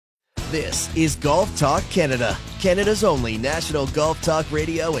This is Golf Talk Canada, Canada's only national golf talk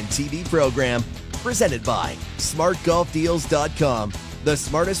radio and TV program. Presented by smartgolfdeals.com, the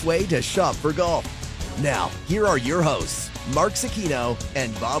smartest way to shop for golf. Now, here are your hosts, Mark Zecchino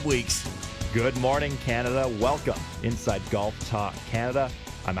and Bob Weeks. Good morning, Canada. Welcome inside Golf Talk Canada.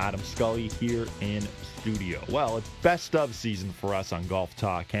 I'm Adam Scully here in studio. Well, it's best of season for us on Golf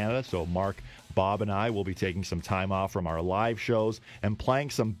Talk Canada, so Mark, Bob, and I will be taking some time off from our live shows and playing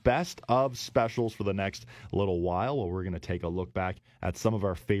some best of specials for the next little while, where we're going to take a look back at some of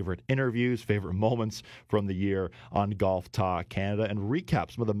our favorite interviews, favorite moments from the year on Golf Talk Canada, and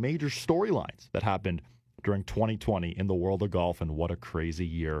recap some of the major storylines that happened during 2020 in the world of golf, and what a crazy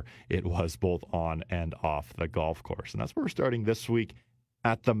year it was both on and off the golf course. And that's where we're starting this week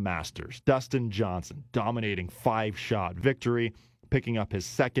at the Masters. Dustin Johnson dominating 5-shot victory, picking up his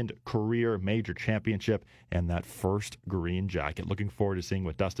second career major championship and that first green jacket. Looking forward to seeing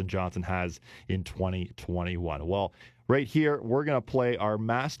what Dustin Johnson has in 2021. Well, right here, we're going to play our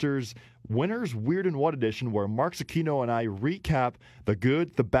Masters Winners Weird and What edition, where Mark Zecchino and I recap the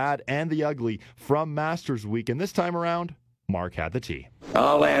good, the bad, and the ugly from Masters Week. And this time around, Mark had the tee.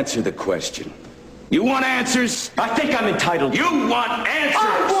 I'll answer the question. You want answers? I think I'm entitled. You want answers?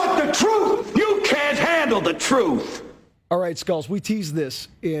 I want the truth! You can't handle the truth! All right, Skulls, we teased this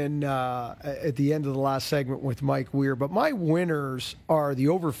in at the end of the last segment with Mike Weir, but my winners are the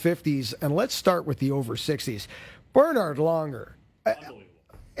over 50s, and let's start with the over 60s. Bernhard Langer.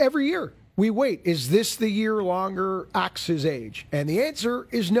 Every year we wait. Is this the year Langer acts his age? And the answer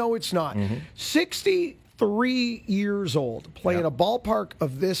is no, it's not. 63 years old, playing a ballpark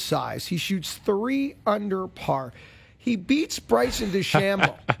of this size. He shoots 3 under par. He beats Bryson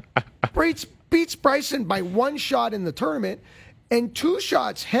DeChambeau. Beats Bryson by 1 shot in the tournament, and 2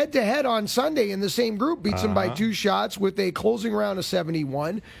 shots head-to-head on Sunday in the same group. Beats him by 2 shots with a closing round of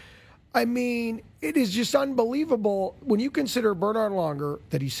 71. I mean, it is just unbelievable when you consider Bernhard Langer,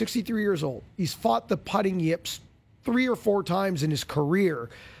 that he's 63 years old. He's fought the putting yips 3 or 4 times in his career.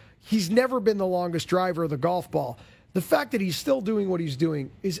 He's never been the longest driver of the golf ball. The fact that he's still doing what he's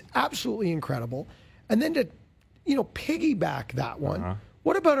doing is absolutely incredible. And then to, piggyback that one,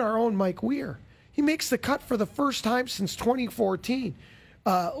 what about our own Mike Weir? He makes the cut for the first time since 2014.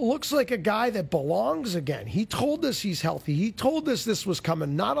 Looks like a guy that belongs again. He told us he's healthy. He told us this was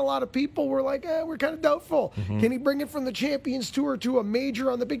coming. Not a lot of people were like, we're kind of doubtful. Can he bring it from the Champions Tour to a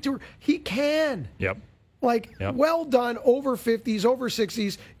major on the big tour? He can. Yep. Well done, over 50s, over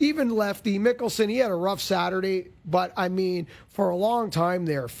 60s, even lefty. Mickelson, he had a rough Saturday, but, for a long time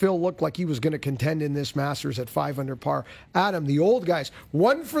there, Phil looked like he was going to contend in this Masters at 5 under par. Adam, the old guys.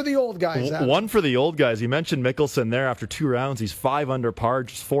 One for the old guys, Adam. One for the old guys. You mentioned Mickelson there. After 2 rounds, he's 5 under par,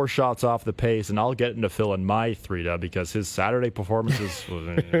 just 4 shots off the pace, and I'll get into Phil in my 3 because his Saturday performances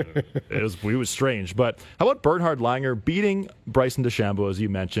was strange. But how about Bernhard Langer beating Bryson DeChambeau, as you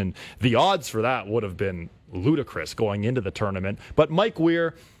mentioned? The odds for that would have been ludicrous going into the tournament. But Mike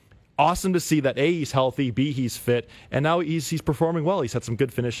Weir, awesome to see that A, he's healthy, B, he's fit, and now he's performing well. He's had some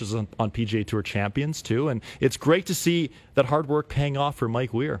good finishes on PGA Tour Champions too, and it's great to see that hard work paying off for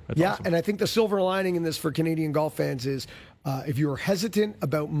Mike Weir. That's awesome. And I think the silver lining in this for Canadian golf fans is if you were hesitant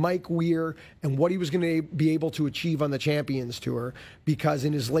about Mike Weir and what he was going to be able to achieve on the Champions Tour, because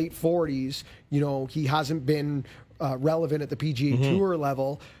in his late 40s, he hasn't been relevant at the PGA Tour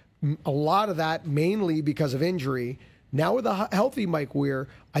level. A lot of that mainly because of injury. Now with a healthy Mike Weir,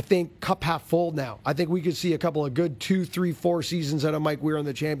 I think cup half full now. I think we could see a couple of good 2, 3, 4 seasons out of Mike Weir on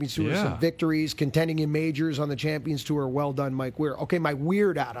the Champions Tour. Some victories, contending in majors on the Champions Tour. Well done, Mike Weir. Okay, my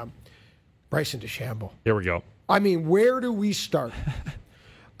weird, Adam. Bryson DeChambeau. Here we go. Where do we start?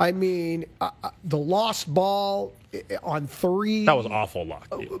 The lost ball on 3. That was awful luck.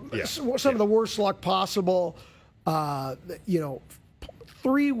 Some of the worst luck possible.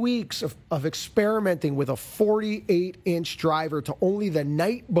 3 weeks of experimenting with a 48-inch driver to only the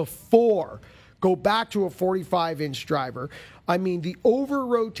night before go back to a 45-inch driver. The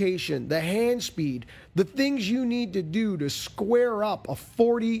over-rotation, the hand speed, the things you need to do to square up a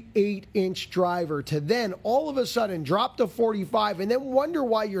 48-inch driver to then all of a sudden drop to 45 and then wonder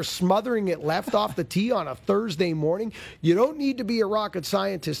why you're smothering it left off the tee on a Thursday morning. You don't need to be a rocket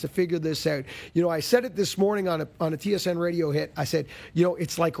scientist to figure this out. I said it this morning on a TSN radio hit. I said,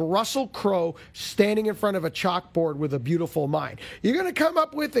 it's like Russell Crowe standing in front of a chalkboard with a beautiful mind. You're going to come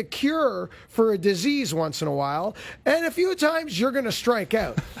up with a cure for a disease once in a while, and a few times you're going to strike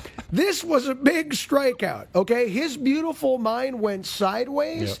out. This was a big strikeout, okay? His beautiful mind went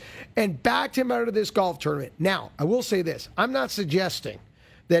sideways and backed him out of this golf tournament. Now, I will say this. I'm not suggesting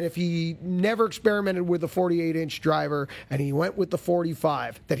that if he never experimented with a 48-inch driver and he went with the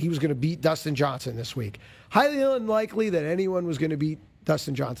 45, that he was going to beat Dustin Johnson this week. Highly unlikely that anyone was going to beat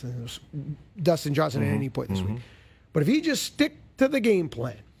Dustin Johnson at any point this week. But if he just stick to the game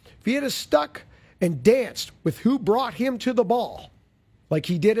plan, if he had stuck and danced with who brought him to the ball, like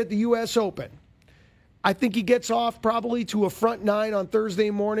he did at the U.S. Open, I think he gets off probably to a front nine on Thursday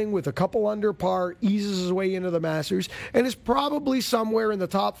morning with a couple under par, eases his way into the Masters, and is probably somewhere in the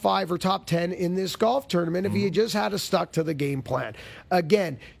top 5 or top 10 in this golf tournament if he had just had stuck to the game plan.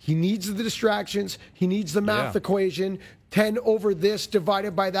 Again, he needs the distractions. He needs the math equation. 10 over this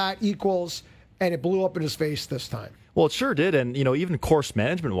divided by that equals, and it blew up in his face this time. Well, it sure did, and even course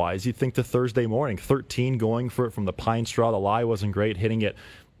management-wise, you think the Thursday morning, 13 going for it from the pine straw. The lie wasn't great, hitting it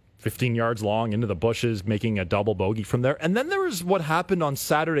 15 yards long into the bushes, making a double bogey from there. And then there was what happened on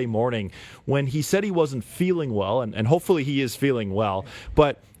Saturday morning when he said he wasn't feeling well, and hopefully he is feeling well,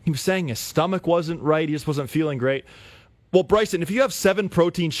 but he was saying his stomach wasn't right, he just wasn't feeling great. Well, Bryson, if you have 7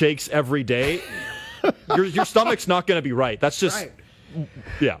 protein shakes every day, your stomach's not going to be right. That's just... Right.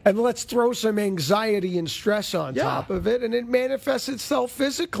 Yeah. And let's throw some anxiety and stress on top of it, and it manifests itself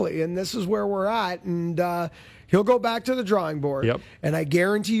physically, and this is where we're at, and he'll go back to the drawing board. Yep. And I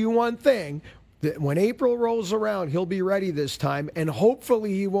guarantee you one thing, that when April rolls around, he'll be ready this time, and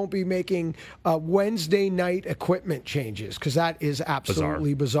hopefully he won't be making Wednesday night equipment changes, because that is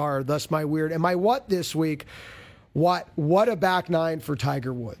absolutely bizarre. Thus my weird. And my what this week, what a back nine for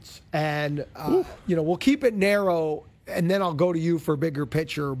Tiger Woods. And, we'll keep it narrow, and then I'll go to you for bigger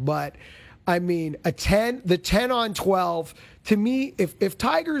picture. But, I mean, the 10 on 12, to me, if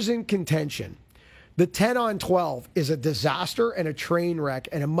Tiger's in contention, the 10 on 12 is a disaster and a train wreck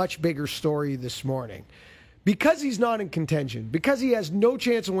and a much bigger story this morning. Because he's not in contention, because he has no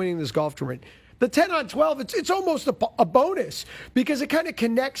chance of winning this golf tournament, the 10 on 12, it's almost a bonus because it kind of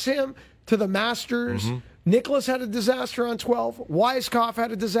connects him to the Masters. Nicklaus had a disaster on 12. Weiskopf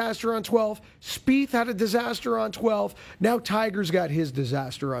had a disaster on 12. Spieth had a disaster on 12. Now Tiger's got his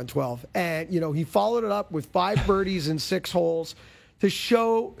disaster on 12. And, he followed it up with 5 birdies in 6 holes to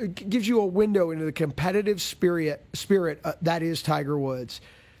show, it gives you a window into the competitive spirit that is Tiger Woods.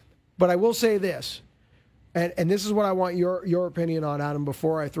 But I will say this, and this is what I want your opinion on, Adam,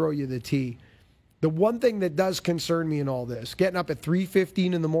 before I throw you the tee. The one thing that does concern me in all this, getting up at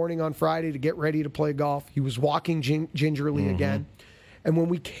 3:15 in the morning on Friday to get ready to play golf, he was walking gingerly again. And when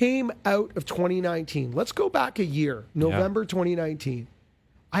we came out of 2019, let's go back a year, November 2019,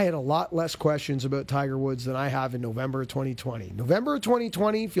 I had a lot less questions about Tiger Woods than I have in November of 2020. November of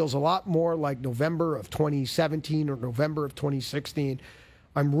 2020 feels a lot more like November of 2017 or November of 2016.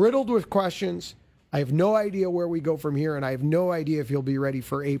 I'm riddled with questions. I have no idea where we go from here, and I have no idea if he'll be ready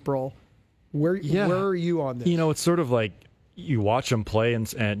for April. Where are you on this? It's sort of like you watch him play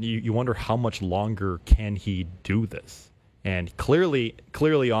and you wonder how much longer can he do this. And clearly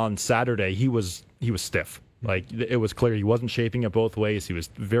on Saturday he was stiff. Like, it was clear he wasn't shaping it both ways. He was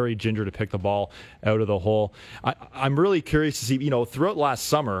very ginger to pick the ball out of the hole. I'm really curious to see, throughout last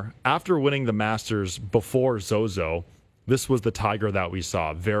summer, after winning the Masters before Zozo, this was the Tiger that we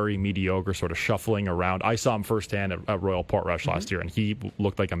saw, very mediocre, sort of shuffling around. I saw him firsthand at Royal Portrush last year, and he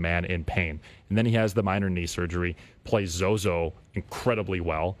looked like a man in pain. And then he has the minor knee surgery, plays Zozo incredibly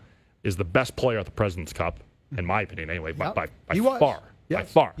well, is the best player at the President's Cup, in my opinion anyway, by far. Yes. By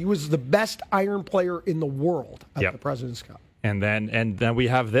far. He was the best iron player in the world at the President's Cup. And then we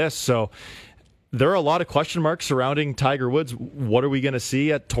have this. So there are a lot of question marks surrounding Tiger Woods. What are we going to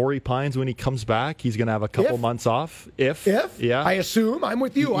see at Torrey Pines when he comes back? He's going to have a couple months off. If, yeah. I assume. I'm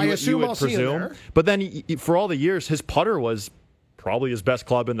with you. I assume I'll see him there. But then for all the years, his putter was probably his best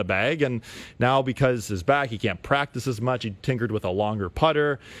club in the bag. And now because his back, he can't practice as much. He tinkered with a longer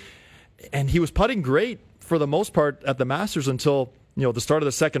putter. And he was putting great for the most part at the Masters until the start of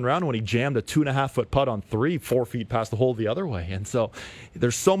the second round when he jammed a 2.5-foot putt on 4 feet past the hole the other way. And so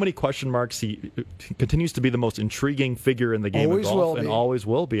there's so many question marks. He continues to be the most intriguing figure in the game of golf and always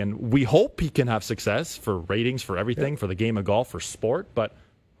will be. And we hope he can have success for ratings, for everything, for the game of golf, for sport, but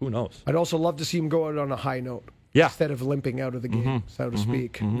who knows? I'd also love to see him go out on a high note. Instead of limping out of the game, so to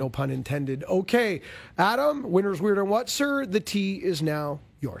speak. No pun intended. Okay, Adam, winner's weird on what, sir? The tee is now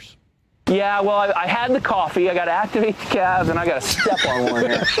yours. Yeah, well, I had the coffee. I got to activate the calves, and I got to step on one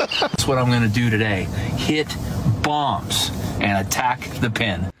here. That's what I'm going to do today. Hit bombs and attack the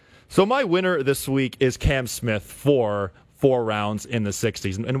pin. So my winner this week is Cam Smith for 4 rounds in the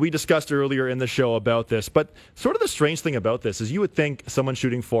 60s. And we discussed earlier in the show about this, but sort of the strange thing about this is you would think someone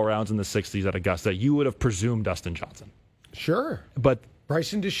shooting 4 rounds in the 60s at Augusta, you would have presumed Dustin Johnson. Sure. But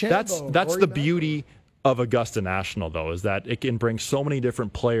Bryson DeChambeau. That's the beauty of Augusta National, though, is that it can bring so many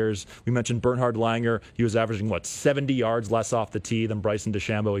different players. We mentioned Bernhard Langer. He was averaging, 70 yards less off the tee than Bryson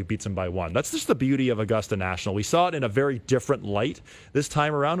DeChambeau. He beats him by 1. That's just the beauty of Augusta National. We saw it in a very different light this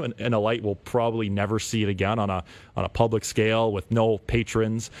time around, in a light we'll probably never see it again on a public scale with no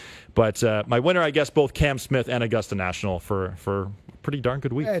patrons. But my winner, I guess, both Cam Smith and Augusta National for pretty darn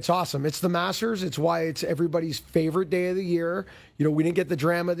good week. Yeah, it's awesome. It's the Masters. It's why it's everybody's favorite day of the year. We didn't get the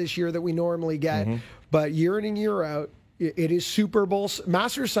drama this year that we normally get, but year in and year out, it is Super Bowl.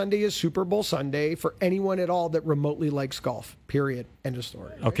 Masters Sunday is Super Bowl Sunday for anyone at all that remotely likes golf, period. End of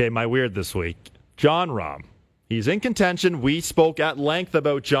story. Right? Okay, my weird this week. Jon Rahm. He's in contention. We spoke at length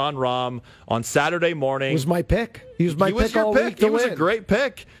about Jon Rahm on Saturday morning. It was my pick. He was my pick all week to win. He was a great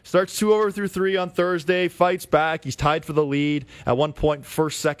pick. Starts 2 over through 3 on Thursday, fights back. He's tied for the lead. At one point,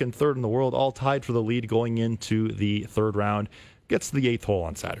 first, second, third in the world, all tied for the lead going into the third round. Gets to the 8th hole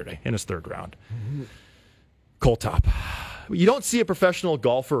on Saturday in his third round. Cold top. You don't see a professional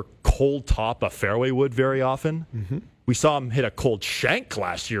golfer cold top a fairway wood very often. We saw him hit a cold shank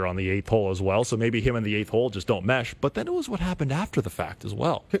last year on the 8th hole as well, so maybe him and the 8th hole just don't mesh. But then it was what happened after the fact as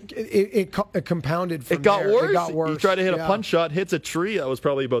well. It compounded from it got there. worse. It got worse. He tried to hit a punch shot, hits a tree that was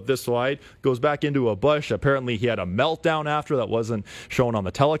probably about this wide, goes back into a bush. Apparently he had a meltdown after that wasn't shown on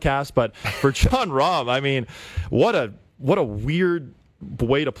the telecast. But for Jon Rahm, I mean, what a weird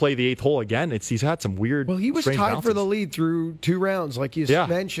way to play the 8th hole again. He's had some weird. Well, he was tied bounces for the lead through 2 rounds, like you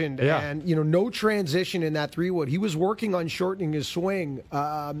mentioned, and no transition in that 3-wood. He was working on shortening his swing.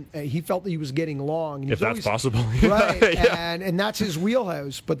 He felt that he was getting long, if that's possible, right? And that's his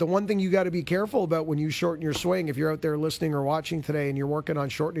wheelhouse. But the one thing you got to be careful about when you shorten your swing, if you're out there listening or watching today, and you're working on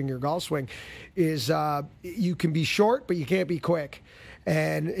shortening your golf swing, is you can be short, but you can't be quick.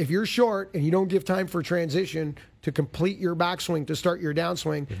 And if you're short and you don't give time for transition to complete your backswing to start your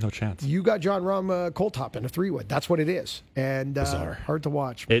downswing, no chance. You got Jon Rahm cold top in a 3-wood. That's what it is, and hard to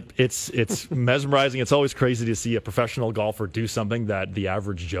watch. It's mesmerizing. It's always crazy to see a professional golfer do something that the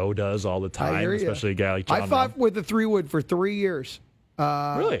average Joe does all the time, especially a guy like Jon Rahm. I fought with the 3-wood for 3 years.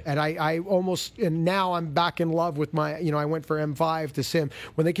 Really? And and now I'm back in love with my, I went for M5 to Sim.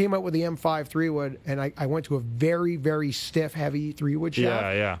 When they came out with the M5 3-wood, and I went to a very, very stiff, heavy 3-wood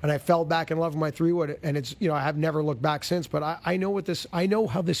shaft. Yeah. And I fell back in love with my 3-wood, and it's, I have never looked back since, but I know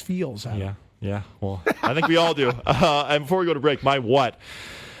how this feels. Adam. Yeah. Well, I think we all do. And before we go to break, my what?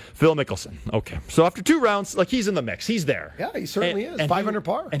 Phil Mickelson. Okay. So after 2 rounds, he's in the mix. He's there. Yeah, he certainly is. 500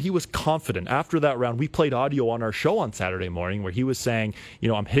 par. And he was confident. After that round, we played audio on our show on Saturday morning where he was saying,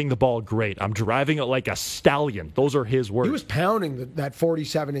 I'm hitting the ball great. I'm driving it like a stallion. Those are his words. He was pounding that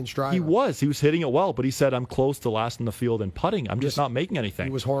 47-inch driver. He was hitting it well, but he said, I'm close to last in the field in putting. I'm just not making anything.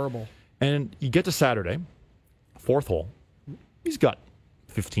 He was horrible. And you get to Saturday, 4th hole. He's got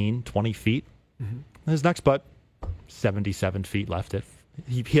 15, 20 feet. His next putt, 77 feet left it.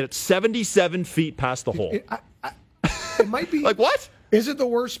 He hit it 77 feet past the hole. It might be. What? Is it the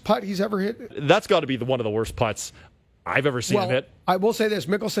worst putt he's ever hit? That's got to be one of the worst putts I've ever seen him hit. I will say this.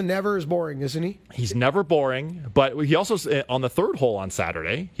 Mickelson never is boring, isn't he? He's never boring, but he also, on the 3rd hole on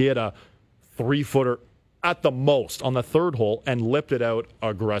Saturday, he had a 3-footer at the most on the 3rd hole and lipped it out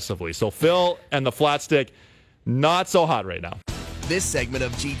aggressively. So Phil and the flat stick, not so hot right now. This segment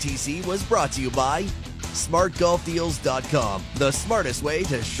of GTC was brought to you by SmartGolfDeals.com, the smartest way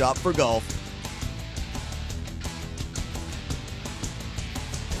to shop for golf.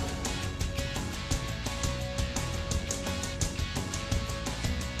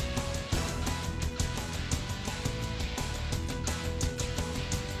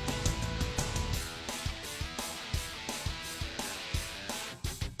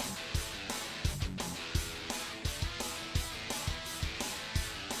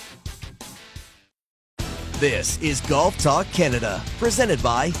 This is Golf Talk Canada, presented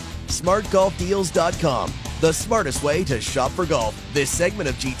by SmartGolfDeals.com, the smartest way to shop for golf. This segment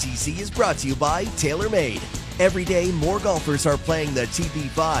of GTC is brought to you by TaylorMade. Every day, more golfers are playing the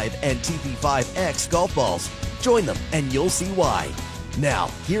TP5 and TP5X golf balls. Join them, and you'll see why. Now,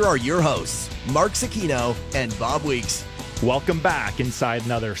 here are your hosts, Mark Zecchino and Bob Weeks. Welcome back inside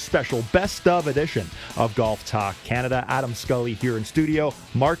another special best of edition of Golf Talk Canada. Adam Scully here in studio.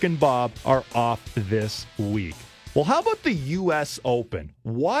 Mark and Bob are off this week. Well, how about the U.S. Open?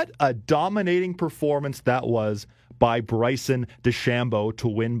 What a dominating performance that was by Bryson DeChambeau to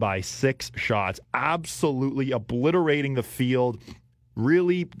win by 6 shots. Absolutely obliterating the field,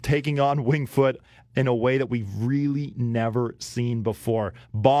 really taking on Winged Foot in a way that we've really never seen before.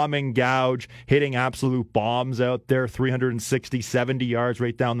 Bombing gouge, hitting absolute bombs out there, 360, 70 yards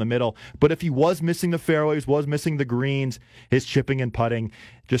right down the middle. But if he was missing the fairways, was missing the greens, his chipping and putting,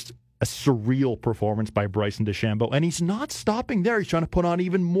 just a surreal performance by Bryson DeChambeau. And he's not stopping there. He's trying to put on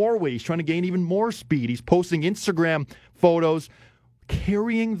even more weight. He's trying to gain even more speed. He's posting Instagram photos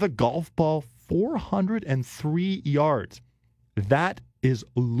carrying the golf ball 403 yards. That is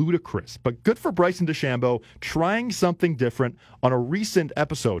ludicrous. But good for Bryson DeChambeau trying something different. On a recent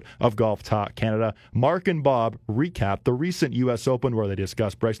episode of Golf Talk Canada, Mark and Bob recap the recent U.S. Open where they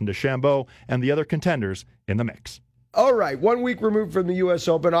discussed Bryson DeChambeau and the other contenders in the mix. All right, 1 week removed from the U.S.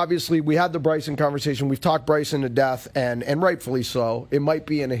 Open. Obviously, we had the Bryson conversation. We've talked Bryson to death, and rightfully so. It might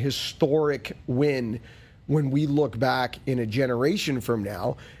be in a historic win when we look back in a generation from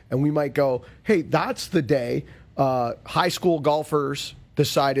now, and we might go, hey, that's the day high school golfers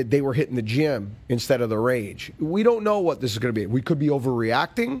decided they were hitting the gym instead of the range. We don't know what this is going to be. We could be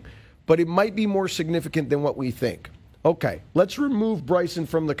overreacting, but it might be more significant than what we think. Okay, let's remove Bryson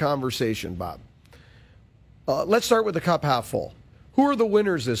from the conversation, Bob. Let's start with the cup half full. Who are the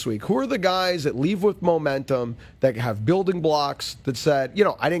winners this week? Who are the guys that leave with momentum, that have building blocks, that said,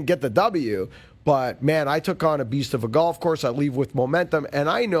 I didn't get the W, but man, I took on a beast of a golf course. I leave with momentum, and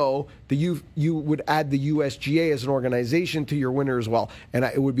I know that you would add the USGA as an organization to your winner as well, and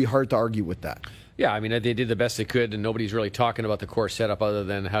it would be hard to argue with that. Yeah, I mean, they did the best they could, and nobody's really talking about the course setup other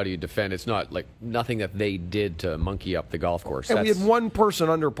than how do you defend. It's not like nothing that they did to monkey up the golf course. And we had one person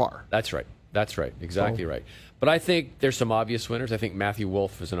under par. That's right. Exactly right. But I think there's some obvious winners. I think Matthew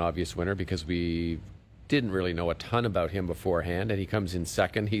Wolff is an obvious winner because we didn't really know a ton about him beforehand, and he comes in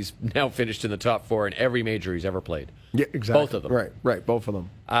second. He's now finished in the top four in every major he's ever played. Yeah, exactly. Both of them. Right, both of them.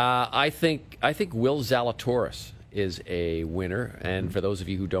 I think Will Zalatoris is a winner, and for those of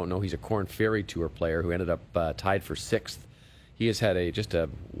you who don't know, he's a Korn Ferry Tour player who ended up tied for sixth. He has had just a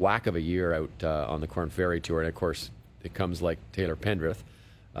whack of a year out on the Korn Ferry Tour, and of course, it comes like Taylor Pendrith.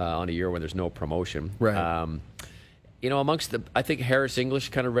 On a year when there's no promotion. Right. Amongst I think Harris English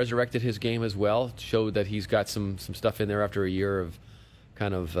kind of resurrected his game as well, showed that he's got some stuff in there after a year of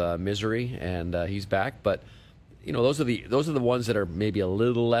kind of misery, and he's back. But, those are the ones that are maybe a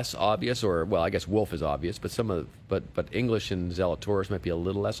little less obvious, or, well, I guess Wolff is obvious, but but English and Zalatoris might be a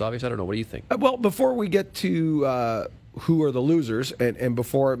little less obvious. I don't know. What do you think? Well, before we get to who are the losers, and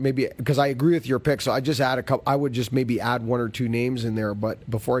before maybe, because I agree with your pick, so I just add a couple. I would just maybe add one or two names in there. But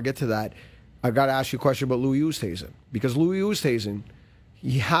before I get to that, I've got to ask you a question about Louis Oosthuizen, because Louis Oosthuizen,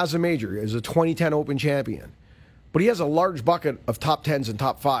 he has a major. He's a 2010 Open champion, but he has a large bucket of top 10s and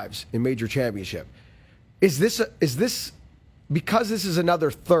top 5s in major championship. Is this because this is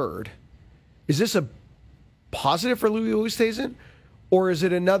another third? Is this a positive for Louis Oosthuizen, or is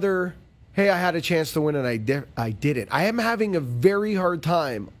it another? Hey, I had a chance to win and I didn't. I am having a very hard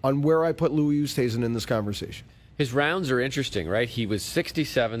time on where I put Louis Oosthuizen in this conversation. His rounds are interesting, right? He was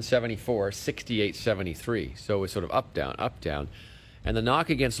 67, 74, 68, 73. So it's sort of up, down, up, down. And the knock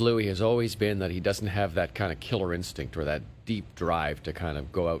against Louis has always been that he doesn't have that kind of killer instinct or that deep drive to kind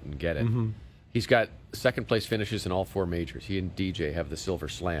of go out and get it. Mm-hmm. He's got second place finishes in all four majors. He and DJ have the Silver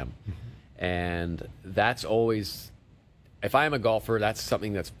Slam. Mm-hmm. And that's always... If I am a golfer, that's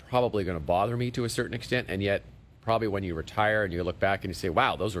something that's probably going to bother me to a certain extent, and yet probably when you retire and you look back and you say,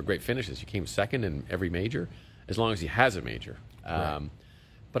 wow, those were great finishes. You came second in every major, as long as he has a major. Right.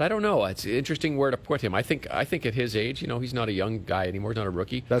 But I don't know. It's interesting where to put him. I think at his age, he's not a young guy anymore. He's not a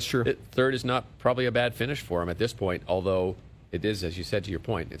rookie. That's true. Third is not probably a bad finish for him at this point, although it is, as you said to your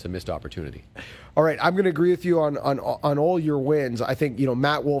point, it's a missed opportunity. All right, I'm going to agree with you on all your wins. I think,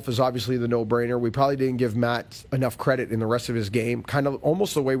 Matt Wolff is obviously the no-brainer. We probably didn't give Matt enough credit in the rest of his game, kind of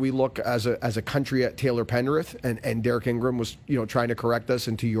almost the way we look as a country at Taylor Pendrith, and Derek Ingram was, trying to correct us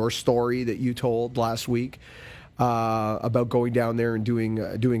into your story that you told last week about going down there and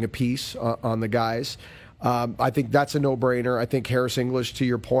doing a piece on the guys. I think that's a no-brainer. I think Harris English, to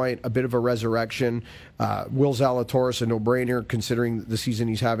your point, a bit of a resurrection. Will Zalatoris, a no-brainer, considering the season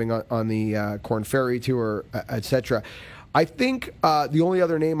he's having on the Korn Ferry Tour, etc. I think the only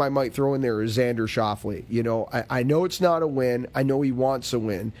other name I might throw in there is Xander Schauffele. I know it's not a win. I know he wants a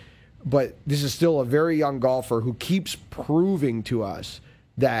win. But this is still a very young golfer who keeps proving to us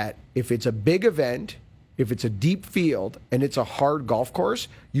that if it's a big event, if it's a deep field and it's a hard golf course,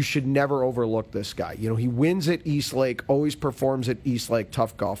 you should never overlook this guy. He wins at East Lake, always performs at East Lake,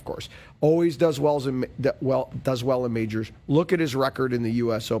 tough golf course. Always does well in majors. Look at his record in the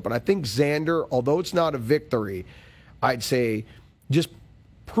U.S. Open. I think Xander, although it's not a victory, I'd say just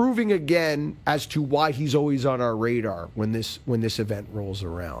proving again as to why he's always on our radar when this event rolls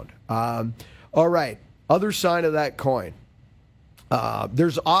around. All right, other side of that coin.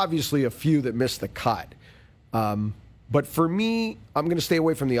 There's obviously a few that missed the cut. But for me, I'm going to stay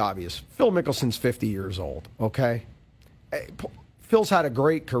away from the obvious. Phil Mickelson's 50 years old, okay? Phil's had a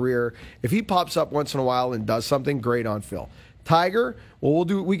great career. If he pops up once in a while and does something, great on Phil. Tiger, well,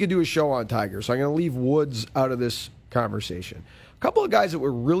 we could do a show on Tiger, so I'm going to leave Woods out of this conversation. A couple of guys that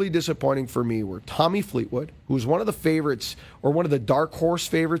were really disappointing for me were Tommy Fleetwood, who was one of the favorites, or one of the dark horse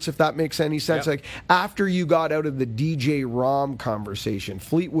favorites, if that makes any sense. Yep. Like, after you got out of the DJ Rahm conversation,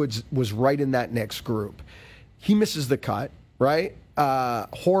 Fleetwood was right in that next group. He misses the cut, right?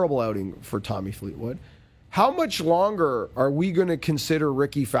 Horrible outing for Tommy Fleetwood. How much longer are we going to consider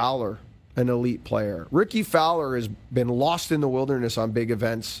Ricky Fowler an elite player? Ricky Fowler has been lost in the wilderness on big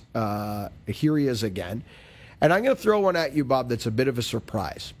events. Here he is again. And I'm going to throw one at you, Bob, that's a bit of a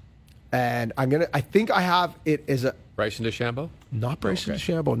surprise. And I think I have it as a... Bryson DeChambeau? Not Bryson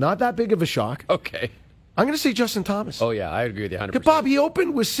DeChambeau. Not that big of a shock. Okay. I'm going to say Justin Thomas. Oh, yeah, I agree with you 100%. Bob, he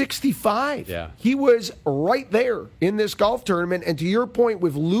opened with 65. Yeah. He was right there in this golf tournament. And to your point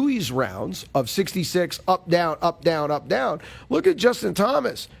with Louis' rounds of 66, up, down, up, down, up, down, look at Justin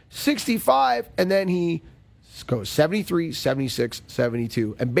Thomas, 65, and then he goes 73, 76,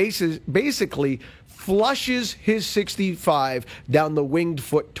 72, and basically flushes his 65 down the winged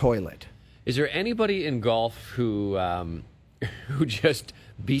foot toilet. Is there anybody in golf who just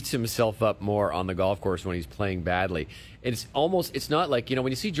beats himself up more on the golf course when he's playing badly? It's not like, when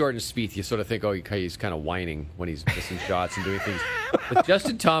you see Jordan Spieth, you sort of think, oh, he's kind of whining when he's missing shots and doing things. With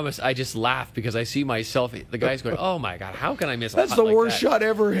Justin Thomas, I just laugh because I see myself, the guy's going, oh my God, how can I miss a That's putt the like worst that? shot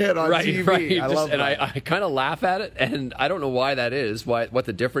ever hit on TV. Right. I love that. And I kind of laugh at it, and I don't know why that is, what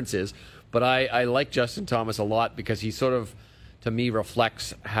the difference is, but I like Justin Thomas a lot because he sort of, to me,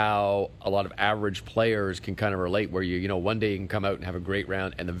 reflects how a lot of average players can kind of relate, where one day you can come out and have a great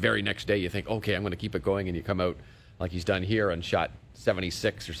round, and the very next day you think, okay, I'm going to keep it going, and you come out like he's done here and shot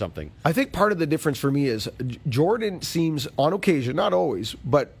 76 or something. I think part of the difference for me is Jordan seems, on occasion, not always,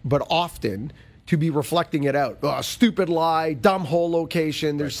 but often, to be reflecting it out. Oh, stupid lie, dumb hole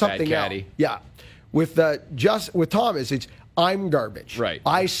location, there's something else. Yeah. With Thomas, it's I'm garbage. Right.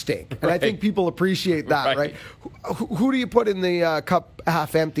 I stink. And I think people appreciate that, right? Who do you put in the cup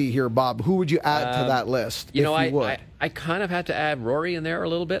half empty here, Bob? Who would you add to that list? I kind of had to add Rory in there a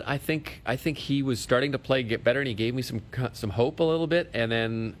little bit. I think he was starting to get better, and he gave me some hope a little bit. And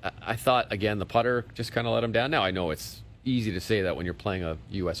then I thought, again, the putter just kind of let him down. Now, I know it's easy to say that when you're playing a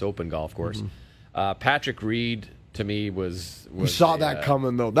U.S. Open golf course. Mm-hmm. Patrick Reed, to me, was you saw that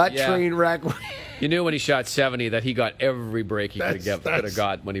coming, though. That train wreck. You knew when he shot 70 that he got every break he could have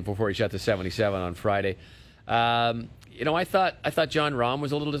got before he shot the 77 on Friday. I thought John Rahm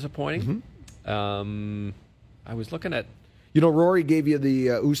was a little disappointing. Mm-hmm. I was looking at... Rory gave you the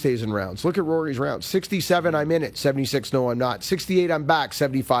Oosthuizen rounds. Look at Rory's rounds. 67, I'm in it. 76, no, I'm not. 68, I'm back.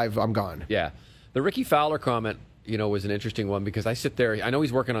 75, I'm gone. Yeah. The Ricky Fowler comment, was an interesting one because I sit there. I know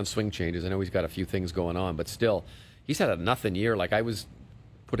he's working on swing changes. I know he's got a few things going on, but still, he's had a nothing year. Like, I was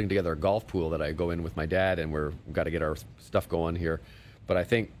putting together a golf pool that I go in with my dad, and we've got to get our stuff going here. But I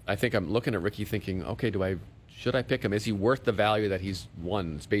think I'm looking at Ricky thinking, okay, should I pick him? Is he worth the value that he's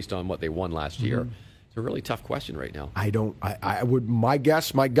won? It's based on what they won last year. It's a really tough question right now. My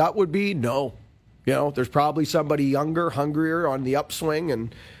gut would be no. There's probably somebody younger, hungrier on the upswing,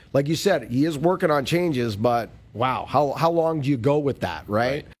 and like you said, he is working on changes, but wow, how long do you go with that,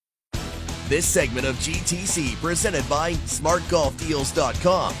 right? This segment of GTC, presented by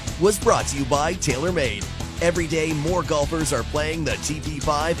SmartGolfDeals.com, was brought to you by TaylorMade. Every day, more golfers are playing the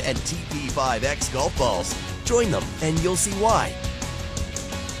TP5 and TP5X golf balls. Join them, and you'll see why.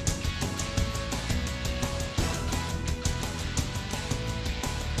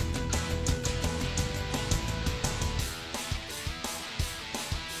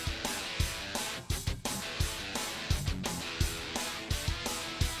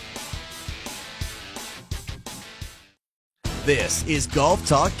 This is Golf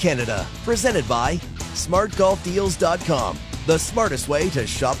Talk Canada, presented by SmartGolfDeals.com, the smartest way to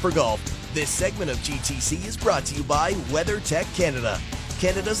shop for golf. This segment of GTC is brought to you by WeatherTech Canada,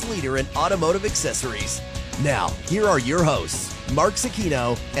 Canada's leader in automotive accessories. Now, here are your hosts, Mark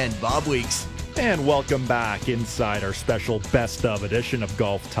Zecchino and Bob Weeks. And welcome back inside our special Best of edition of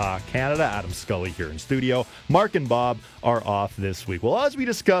Golf Talk Canada. Adam Scully here in studio. Mark and Bob are off this week. Well, as we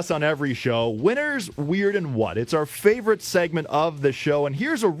discuss on every show, winners, weird, and what? It's our favorite segment of the show. And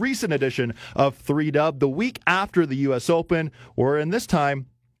here's a recent edition of 3Dub, the week after the U.S. Open, wherein this time,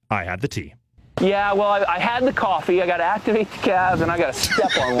 I had the tea. Yeah, well, I had the coffee. I got to activate the calves, and I got to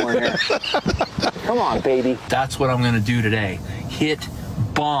step on one here. Come on, baby. That's what I'm going to do today. Hit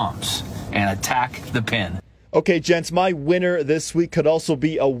bombs and attack the pin. Okay, gents, my winner this week could also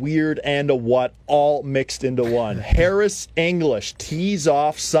be a weird and a what, all mixed into one. Harris English tees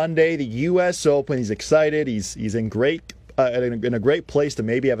off Sunday, the U.S. Open. He's excited. He's in great in a great place to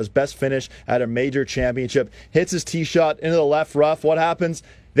maybe have his best finish at a major championship. Hits his tee shot into the left rough. What happens?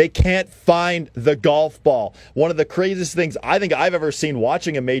 They can't find the golf ball. One of the craziest things I think I've ever seen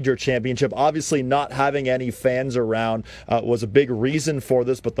watching a major championship. Obviously, not having any fans around was a big reason for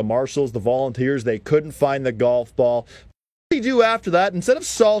this, but the marshals, the volunteers, they couldn't find the golf ball. What did he do after that? Instead of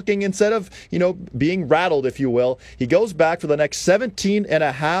sulking, instead of, being rattled, if you will, he goes back for the next 17 and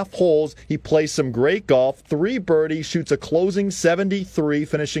a half holes. He plays some great golf, 3 birdies, shoots a closing 73,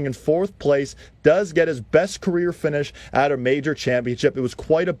 finishing in 4th place, does get his best career finish at a major championship. It was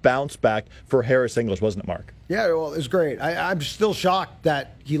quite a bounce back for Harris English, wasn't it, Mark? Yeah, well, it was great. I'm still shocked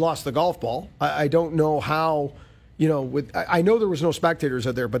that he lost the golf ball. I don't know how, I know there was no spectators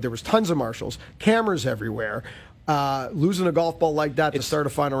out there, but there was tons of marshals, cameras everywhere. Losing a golf ball like that to start a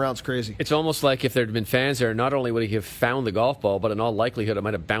final round's crazy. It's almost like if there had been fans there, not only would he have found the golf ball, but in all likelihood it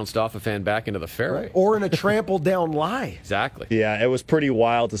might have bounced off a fan back into the fairway. Right. Or in a trampled down lie. Exactly. Yeah, it was pretty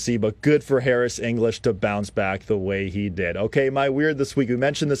wild to see, but good for Harris English to bounce back the way he did. Okay, my weird this week, we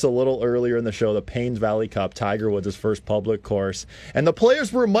mentioned this a little earlier in the show, the Paynes Valley Cup, Tiger Woods' first public course. And the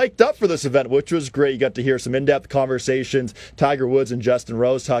players were mic'd up for this event, which was great. You got to hear some in-depth conversations. Tiger Woods and Justin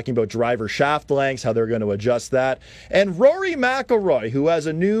Rose talking about driver shaft lengths, how they're going to adjust that. And Rory McIlroy, who has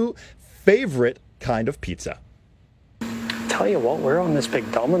a new favorite kind of pizza. Tell you what, we're on this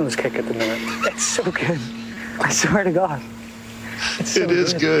big Domino's kick at the minute. It's so good. I swear to God. It's so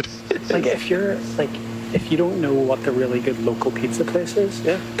good. Like if you don't know what the really good local pizza place is,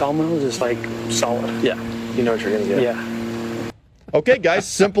 Domino's is like solid. Yeah. You know what you're gonna get. Yeah. Okay, guys,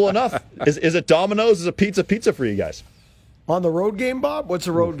 simple enough. Is it Domino's? Is a pizza for you guys? On the road game, Bob? What's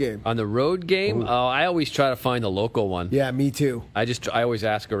the road game? On the road game, I always try to find the local one. Yeah, me too. I always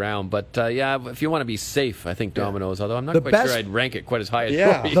ask around, but if you want to be safe, I think Domino's. Although I'm not quite sure I'd rank it quite as high as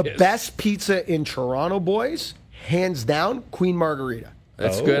Rory the best pizza in Toronto, boys, hands down, Queen Margarita.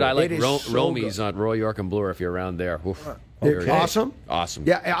 That's good. I like Romy's on Roy York and Bloor if you're around there. Awesome. Awesome.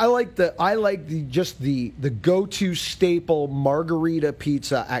 Yeah, I like the go-to staple margarita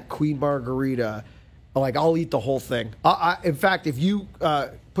pizza at Queen Margarita. Like, I'll eat the whole thing. In fact, if you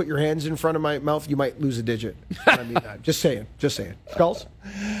put your hands in front of my mouth, you might lose a digit. I mean, just saying. Skulls?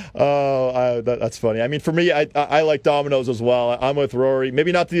 Oh, that's funny. I mean, for me, I like Domino's as well. I'm with Rory.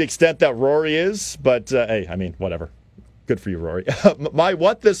 Maybe not to the extent that Rory is, but hey, I mean, whatever. Good for you, Rory. My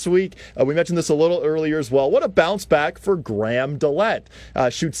what this week, we mentioned this a little earlier as well. What a bounce back for Graham Dillette.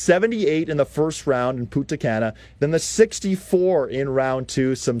 Shoots 78 in the first round in Punta Cana, then the 64 in round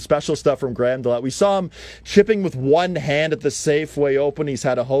 2. Some special stuff from Graham Dillette. We saw him chipping with one hand at the Safeway Open. He's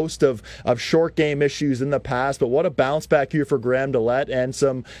had a host of short game issues in the past, but what a bounce back here for Graham Dillette and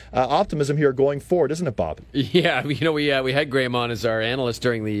some optimism here going forward, isn't it, Bob? Yeah, we had Graham on as our analyst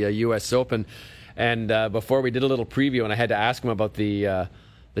during the U.S. Open. And before we did a little preview, and I had to ask him about the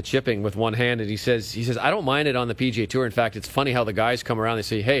chipping with one hand, and he says I don't mind it on the PGA Tour. In fact, it's funny how the guys come around. They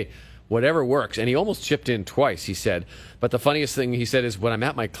say, "Hey, whatever works." And he almost chipped in twice. He said, but the funniest thing he said is when I'm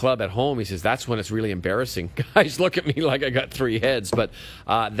at my club at home, he says that's when it's really embarrassing. Guys look at me like I got 3 heads. But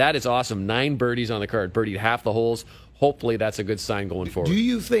that is awesome. 9 birdies on the card. Birdied half the holes. Hopefully that's a good sign going forward. Do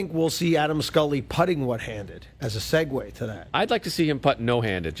you think we'll see Adam Scully putting one-handed as a segue to that? I'd like to see him putt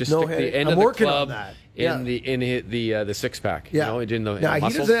no-handed. Just stick the end of the club in the six-pack. Yeah. In the now, he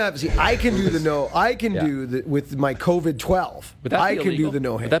muscles. doesn't have. See, I can do the no. I can do the with my COVID-12. I can do the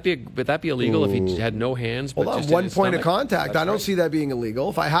no hand. Would that be illegal if he had no hands? Hold on, one point of contact. I don't see that being illegal.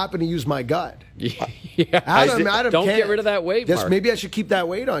 If I happen to use my gut. Adam, don't get rid of that weight, Mark. Maybe I should keep that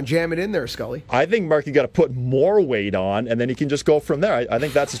weight on. Jam it in there, Scully. I think, Mark, you got to put more weight on, and then you can just go from there. I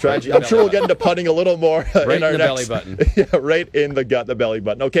think that's the strategy. I'm sure we'll get into putting a little more right in our belly button. Yeah, right in the gut, the belly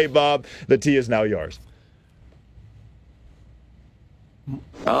button. Okay, Bob, the tee is now yours.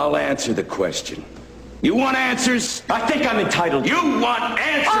 I'll answer the question. You want answers? I think I'm entitled. You want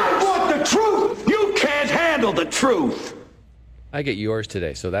answers? I want the truth! You can't handle the truth! I get yours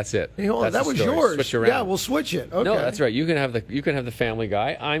today, so that's it. Hey, hold on, that was story. yours. Switch around. Yeah, we'll switch it. Okay. No, that's right. You can have the Family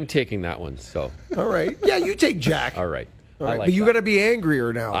Guy. I'm taking that one. So. All right. Yeah, you take Jack. All right. All right. But you got to be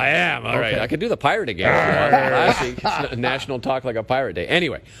angrier now. I am. All right. I can do the pirate again. Last week, it's National Talk Like a Pirate Day.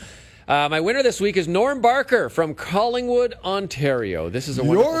 Anyway. My winner this week is Norm Barker from Collingwood, Ontario. This is a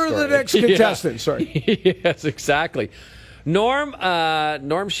wonderful story. You're the next contestant. Sorry. Yes, exactly. Norm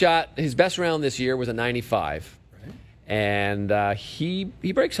shot his best round this year was a 95. And he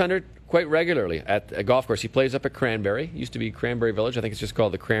breaks 100 quite regularly at a golf course. He plays up at Cranberry. It used to be Cranberry Village. I think it's just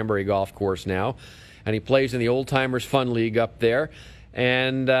called the Cranberry Golf Course now. And he plays in the Old Timers Fun League up there.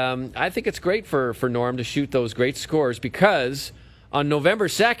 And I think it's great for Norm to shoot those great scores because on November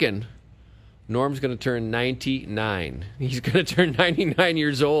 2nd, Norm's going to turn 99. He's going to turn 99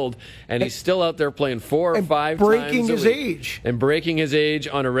 years old, and he's still out there playing 4 or 5 times breaking his week. age. And breaking his age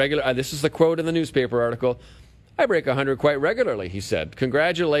on a regular... this is the quote in the newspaper article. I break 100 quite regularly, he said.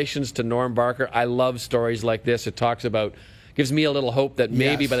 Congratulations to Norm Barker. I love stories like this. It talks about... gives me a little hope that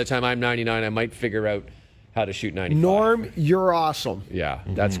maybe by the time I'm 99, I might figure out how to shoot 95. Norm, you're awesome. Yeah,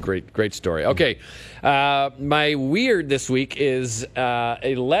 that's great story. Okay, my weird this week is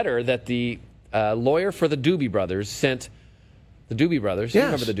a letter that the lawyer for the Doobie Brothers sent. The Doobie Brothers, you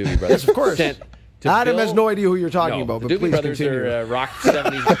remember the Doobie Brothers? Yes, of course. Sent to Adam Bill, has no idea who you're talking about, the but Doobie please Brothers continue. are a rock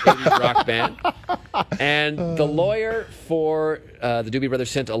 70s, 80s rock band. And the lawyer for the Doobie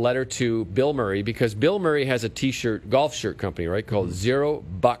Brothers sent a letter to Bill Murray because Bill Murray has a golf shirt company, right, called Zero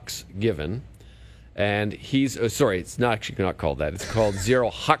Bucks Given. And he's, it's not called that. It's called Zero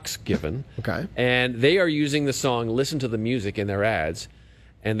Hucks Given. Okay. And they are using the song Listen to the Music in their ads.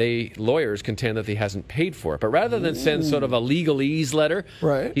 And lawyers contend that he hasn't paid for it. But rather than send sort of a legalese letter,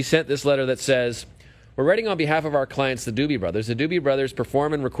 he sent this letter that says, we're writing on behalf of our clients, the Doobie Brothers. The Doobie Brothers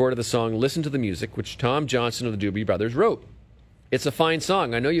performed and recorded the song Listen to the Music, which Tom Johnson of the Doobie Brothers wrote. It's a fine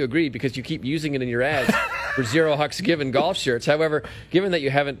song. I know you agree because you keep using it in your ads for Zero Hucks Given golf shirts. However, given that you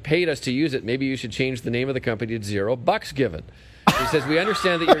haven't paid us to use it, maybe you should change the name of the company to Zero Bucks Given. He says, we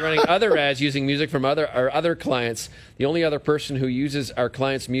understand that you're running other ads using music from our other clients. The only other person who uses our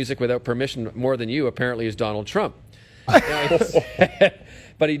clients' music without permission more than you apparently is Donald Trump.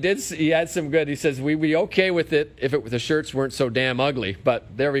 But he had some good. He says, we'd be okay with it if the shirts weren't so damn ugly.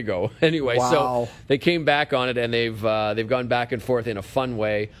 But there we go. Anyway, so they came back on it, and they've gone back and forth in a fun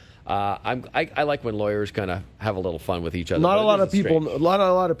way. I like when lawyers kind of have a little fun with each other. Not a lot of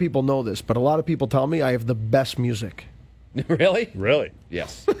people know this, but a lot of people tell me I have the best music. Really? Really?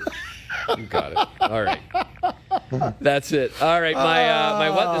 Yes. You got it. All right. That's it. All right. My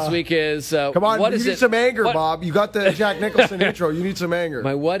what this week is. Come on, what you is need some anger, Bob. You got the Jack Nicholson intro. You need some anger.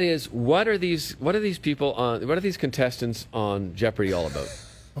 My what are these contestants on Jeopardy all about?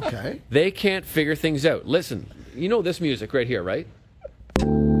 Okay. They can't figure things out. Listen, you know this music right here, right?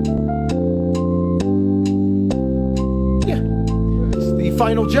 Yeah. It's the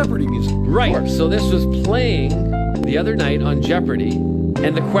Final Jeopardy music. Right. So this was playing the other night on Jeopardy,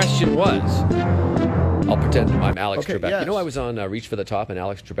 and the question was, I'll pretend I'm Alex Trebek. Yes. You know I was on Reach for the Top, and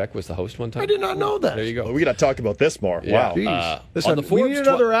Alex Trebek was the host one time? I did not know that. There you go. Well, we got to talk about this more. Yeah. Wow. Listen, we need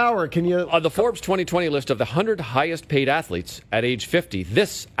another hour. Can you? On the Forbes 2020 list of the 100 highest paid athletes at age 50,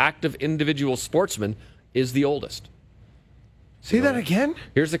 this active individual sportsman is the oldest. Say that again?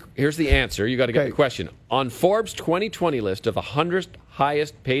 Here's the answer. You got to get the question. On Forbes 2020 list of the 100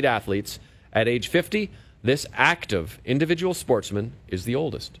 highest paid athletes at age 50, this active individual sportsman is the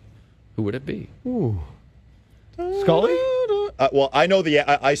oldest. Who would it be? Ooh. Scully? Well, I know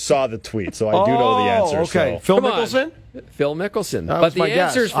I saw the tweet, so I do know the answer. Okay. So. Phil Mickelson? Phil Mickelson. But the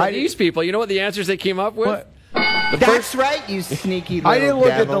answers for these people, you know what the answers they came up with? What? That's right, you sneaky little I didn't look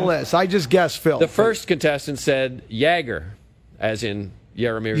devil. at the list. I just guessed Phil. The first contestant said Jagger, as in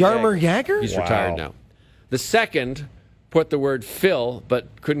Jaromir Jagr? He's retired now. The second put the word Phil,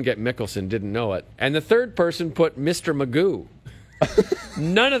 but couldn't get Mickelson, didn't know it. And the third person put Mr. Magoo.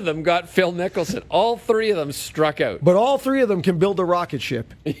 None of them got Phil Mickelson. All three of them struck out. But all three of them can build a rocket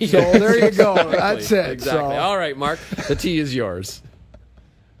ship. So there you go. Exactly. That's it. Exactly. So. All right, Mark. The tea is yours.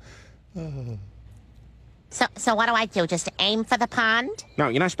 So what do I do? Just aim for the pond? No,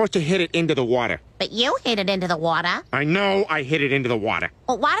 you're not supposed to hit it into the water. But you hit it into the water. I know I hit it into the water.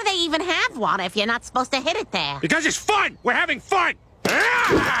 Well, why do they even have water if you're not supposed to hit it there? Because it's fun! We're having fun!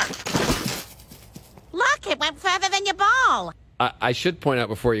 Ah! Look, it went further than your ball. I should point out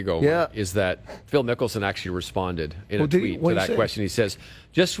before you go, Mark, is that Phil Mickelson actually responded in a tweet to that question. He says,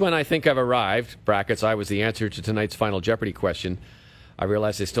 just when I think I've arrived, brackets, I was the answer to tonight's Final Jeopardy question, I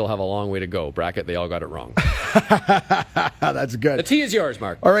realize they still have a long way to go. Bracket, they all got it wrong. That's good. The tea is yours,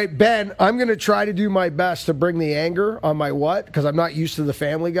 Mark. All right, Ben, I'm going to try to do my best to bring the anger on my what, because I'm not used to the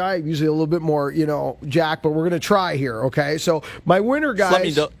Family Guy. I'm usually a little bit more, Jack, but we're going to try here, okay? So my winner, guys...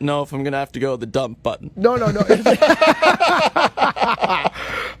 Just let me know if I'm going to have to go with the dump button. No.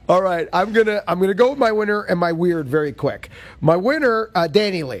 All right, I'm gonna go with my winner and my weird very quick. My winner,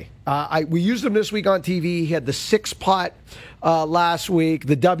 Danny Lee. We used him this week on TV. He had the 6-putt last week,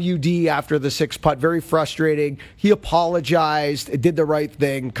 the WD after the 6-putt. Very frustrating. He apologized, did the right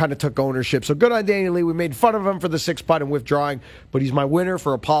thing, kind of took ownership. So good on Danny Lee. We made fun of him for the 6-putt and withdrawing, but he's my winner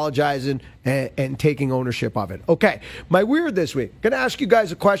for apologizing and taking ownership of it. Okay, my weird this week. Going to ask you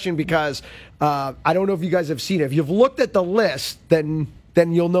guys a question because I don't know if you guys have seen it. If you've looked at the list, then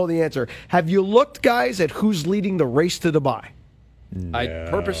you'll know the answer. Have you looked, guys, at who's leading the race to Dubai? I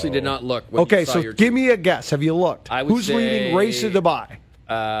purposely did not look. When Okay, you saw so your give me a guess. Have you looked? I would Who's leading Race to Dubai?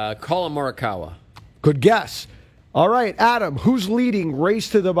 Colin Morikawa. Good guess. All right, Adam, who's leading Race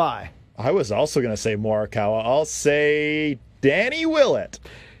to Dubai? I was also going to say Morikawa. I'll say Danny Willett.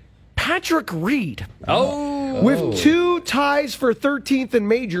 Patrick Reed. Oh. With 2 ties for 13th in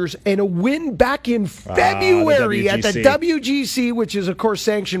majors and a win back in February at the WGC, which is, of course,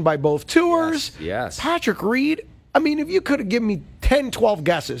 sanctioned by both tours. Yes. Patrick Reed. I mean, if you could have given me 10, 12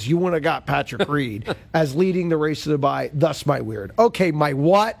 guesses, you wouldn't have got Patrick Reed as leading the Race to Dubai. Thus, my weird. Okay, my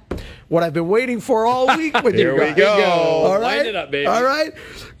what? What I've been waiting for all week with you guys. Here we go. All right. Wind it up, baby. All right.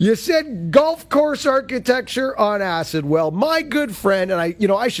 You said golf course architecture on acid. Well, my good friend, and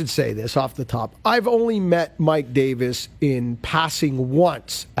I should say this off the top. I've only met Mike Davis in passing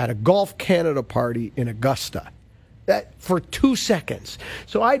once at a Golf Canada party in Augusta. For 2 seconds.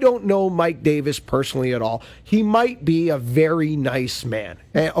 So I don't know Mike Davis personally at all. He might be a very nice man.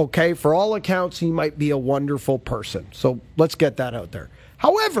 Okay, for all accounts, he might be a wonderful person. So let's get that out there.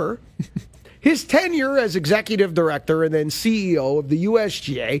 However, his tenure as executive director and then CEO of the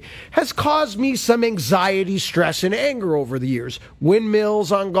USGA has caused me some anxiety, stress, and anger over the years.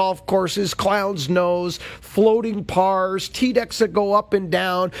 Windmills on golf courses, clown's nose, floating pars, tee decks that go up and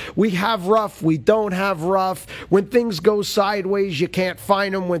down. We have rough, we don't have rough. When things go sideways, you can't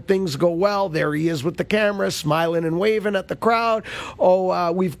find him. When things go well, there he is with the camera, smiling and waving at the crowd.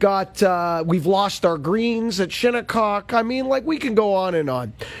 We've lost our greens at Shinnecock. I mean, we can go on and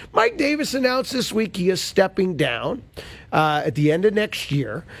on. Mike Davis announced this week he is stepping down at the end of next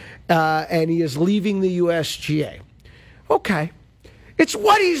year, and he is leaving the USGA. Okay. It's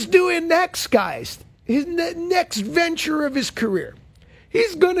what he's doing next, guys. His next venture of his career.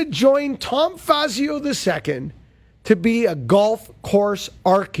 He's going to join Tom Fazio II to be a golf course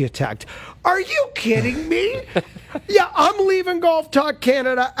architect. Are you kidding me? Yeah, I'm leaving Golf Talk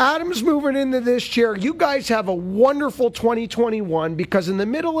Canada. Adam's moving into this chair. You guys have a wonderful 2021 because in the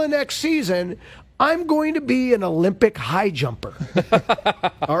middle of next season, I'm going to be an Olympic high jumper.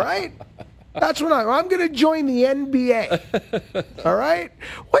 All right? That's what I'm going to join the NBA. All right?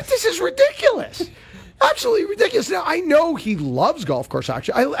 This is ridiculous. Absolutely ridiculous. Now, I know he loves golf course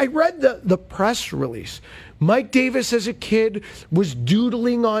action. I read the press release. Mike Davis, as a kid, was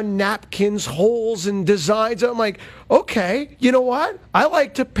doodling on napkins, holes, and designs. I'm like, okay, you know what? I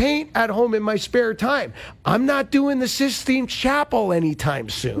like to paint at home in my spare time. I'm not doing the Sistine Chapel anytime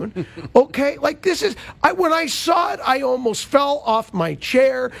soon. Okay? When I saw it, I almost fell off my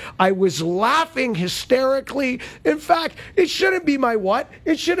chair. I was laughing hysterically. In fact, it shouldn't be my what?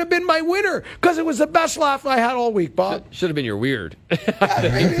 It should have been my winner because it was the best laugh I had all week, Bob. Should have been your weird.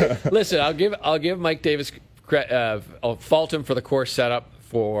 Listen, I'll give Mike Davis I'll fault him for the course setup,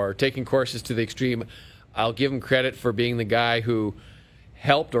 for taking courses to the extreme. I'll give him credit for being the guy who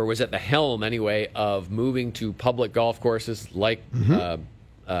helped, or was at the helm anyway, of moving to public golf courses like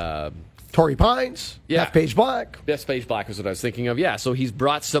Torrey Pines, Bethpage Black. Bethpage Black was what I was thinking of. Yeah, so he's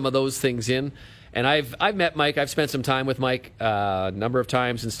brought some of those things in, and I've met Mike. I've spent some time with Mike a number of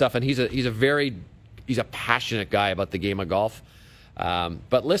times and stuff, and he's a passionate guy about the game of golf.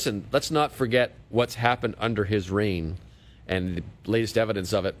 But listen, let's not forget what's happened under his reign, and the latest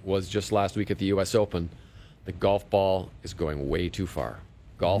evidence of it was just last week at the U.S. Open. The golf ball is going way too far.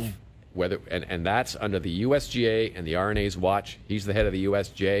 Golf, and that's under the USGA and the R&A's watch. He's the head of the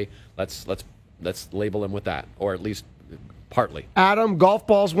USGA. Let's label him with that, or at least partly. Adam, golf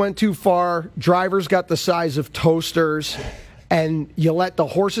balls went too far. Drivers got the size of toasters. And you let the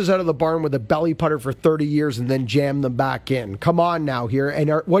horses out of the barn with a belly putter for 30 years and then jam them back in. Come on now here.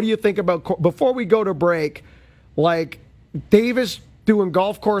 And what do you think about, before we go to break, Davis doing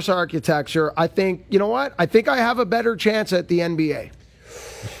golf course architecture, I think, you know what? I think I have a better chance at the NBA.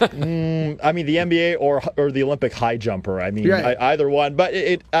 I mean, the NBA or the Olympic high jumper. I mean, either one. But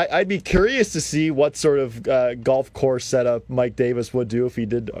I'd be curious to see what sort of golf course setup Mike Davis would do if he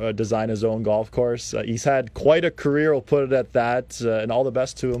did design his own golf course. He's had quite a career, we'll put it at that, and all the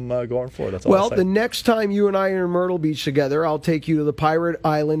best to him going forward. That's all I'll say. The next time you and I are in Myrtle Beach together, I'll take you to the Pirate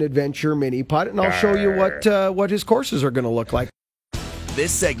Island Adventure Mini Putt, and I'll show you what his courses are going to look like.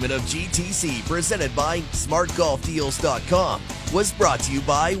 This segment of GTC, presented by SmartGolfDeals.com, was brought to you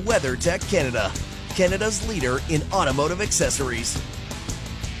by WeatherTech Canada, Canada's leader in automotive accessories.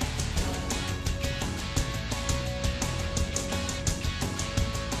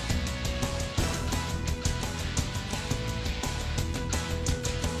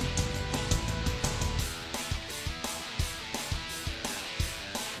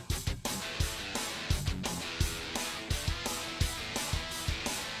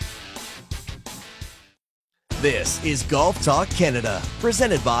 This is Golf Talk Canada,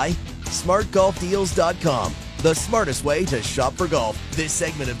 presented by SmartGolfDeals.com, the smartest way to shop for golf. This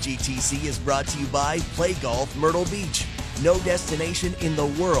segment of GTC is brought to you by Play Golf Myrtle Beach. No destination in the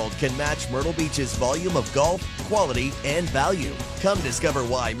world can match Myrtle Beach's volume of golf, quality, and value. Come discover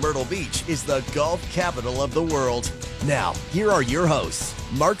why Myrtle Beach is the golf capital of the world. Now, here are your hosts,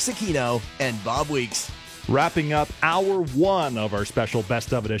 Mark Zecchino and Bob Weeks. Wrapping up hour one of our special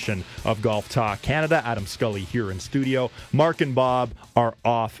Best of edition of Golf Talk Canada. Adam Scully here in studio. Mark and Bob are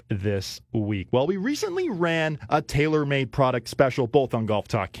off this week. Well, we recently ran a tailor-made product special both on Golf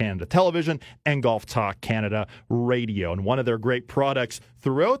Talk Canada television and Golf Talk Canada radio. And one of their great products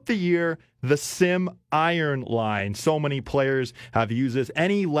throughout the year, the Sim Iron line. So many players have used this.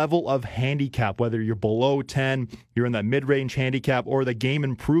 Any level of handicap, whether you're below 10, you're in that mid-range handicap, or the game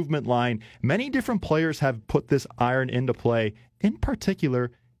improvement line, many different players have put this iron into play. In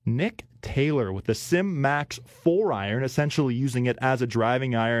particular, Nick Taylor with the Sim Max 4 iron, essentially using it as a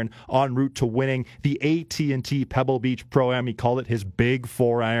driving iron en route to winning the AT&T Pebble Beach Pro-Am. He called it his big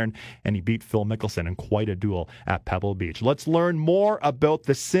 4 iron, and he beat Phil Mickelson in quite a duel at Pebble Beach. Let's learn more about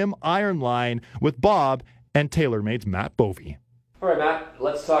the Sim Iron line with Bob and TaylorMade's Matt Bovey. All right, Matt,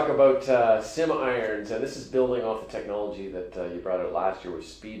 let's talk about Sim Irons, and this is building off the technology that you brought out last year with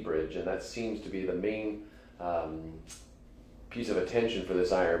SpeedBridge, and that seems to be the main piece of attention for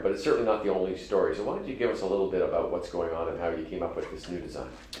this iron, but it's certainly not the only story. So why don't you give us a little bit about what's going on and how you came up with this new design?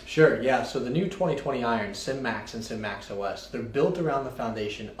 Sure, yeah. So the new 2020 irons, Sim Max and Sim Max OS, they're built around the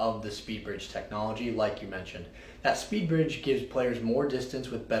foundation of the SpeedBridge technology, like you mentioned. That SpeedBridge gives players more distance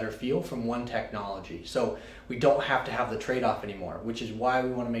with better feel from one technology. So we don't have to have the trade-off anymore, which is why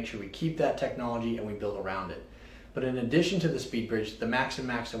we want to make sure we keep that technology and we build around it. But in addition to the SpeedBridge, the Max and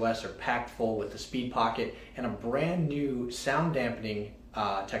Max OS are packed full with the Speed Pocket and a brand new sound dampening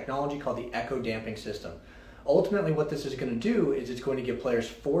technology called the Echo Damping System. Ultimately, what this is going to do is it's going to give players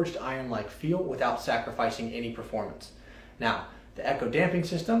forged iron-like feel without sacrificing any performance. Now, the Echo Damping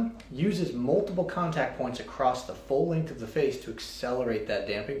System uses multiple contact points across the full length of the face to accelerate that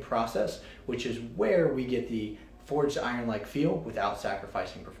damping process, which is where we get the forged iron-like feel without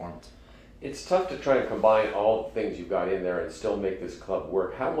sacrificing performance. It's tough to try and combine all the things you've got in there and still make this club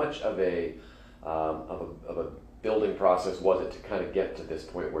work. How much of a building process was it to kind of get to this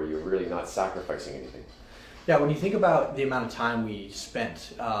point where you're really not sacrificing anything? Yeah, when you think about the amount of time we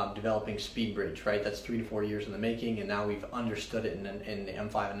spent developing SpeedBridge, right? That's 3 to 4 years in the making, and now we've understood it in the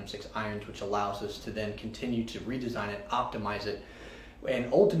M5 and M6 irons, which allows us to then continue to redesign it, optimize it, and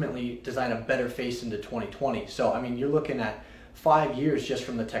ultimately design a better face into 2020. So, I mean, you're looking at 5 years just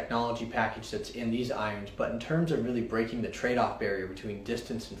from the technology package that's in these irons, but in terms of really breaking the trade-off barrier between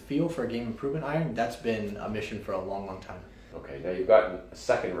distance and feel for a game improvement iron, that's been a mission for a long, long time. Okay, now you've got a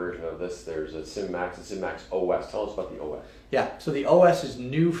second version of this. There's a Sim Max and Sim Max OS. Tell us about the OS. Yeah, so the OS is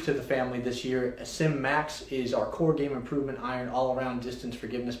new to the family this year. Sim Max is our core game improvement iron, all-around distance,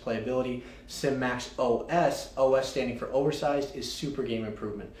 forgiveness, playability. Sim Max OS standing for oversized, is super game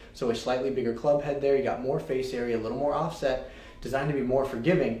improvement. So a slightly bigger club head there, you got more face area, a little more offset, designed to be more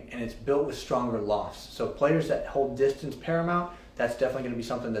forgiving, and it's built with stronger lofts. So players that hold distance paramount, that's definitely going to be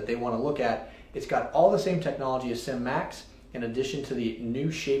something that they want to look at. It's got all the same technology as Sim Max, in addition to the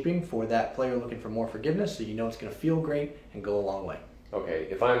new shaping for that player looking for more forgiveness, so you know it's going to feel great and go a long way. Okay,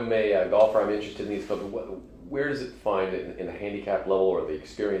 if I'm a golfer, I'm interested in these clubs, where does it find in the handicap level or the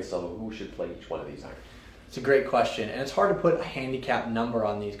experience level, who should play each one of these irons? It's a great question, and it's hard to put a handicap number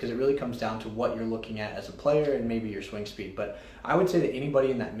on these because it really comes down to what you're looking at as a player and maybe your swing speed. But I would say that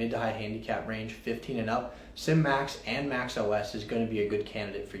anybody in that mid to high handicap range, 15 and up, Sim Max and Max OS is going to be a good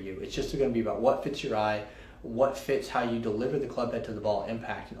candidate for you. It's just going to be about what fits your eye, what fits how you deliver the club head to the ball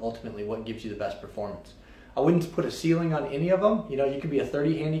impact, and ultimately what gives you the best performance. I wouldn't put a ceiling on any of them. You know, you could be a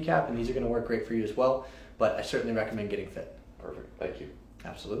 30 handicap, and these are going to work great for you as well, but I certainly recommend getting fit. Perfect. Thank you.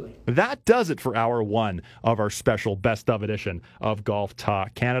 Absolutely. That does it for hour one of our special Best of edition of Golf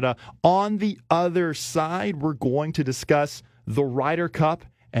Talk Canada. On the other side, we're going to discuss the Ryder Cup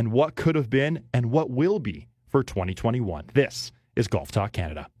and what could have been and what will be for 2021. This is Golf Talk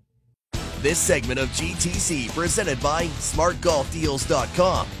Canada. This segment of GTC, presented by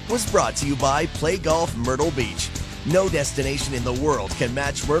SmartGolfDeals.com, was brought to you by Play Golf Myrtle Beach. No destination in the world can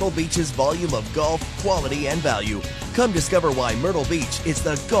match Myrtle Beach's volume of golf, quality, and value. Come discover why Myrtle Beach is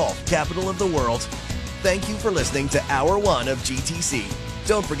the golf capital of the world. Thank you for listening to Hour 1 of GTC.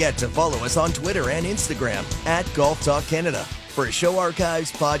 Don't forget to follow us on Twitter and Instagram at Golf Talk Canada. For show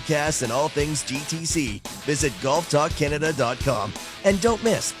archives, podcasts, and all things GTC, visit golftalkcanada.com. And don't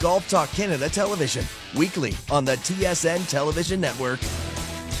miss Golf Talk Canada Television, weekly on the TSN Television Network.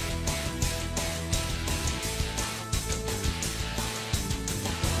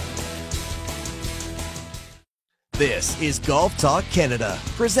 This is Golf Talk Canada,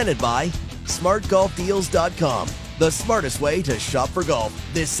 presented by SmartGolfDeals.com, the smartest way to shop for golf.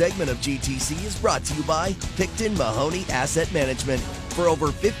 This segment of GTC is brought to you by Picton Mahoney Asset Management. For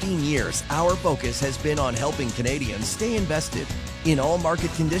over 15 years, our focus has been on helping Canadians stay invested in all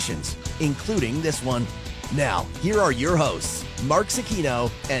market conditions, including this one. Now, here are your hosts, Mark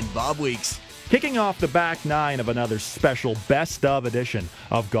Zecchino and Bob Weeks. Kicking off the back nine of another special best of edition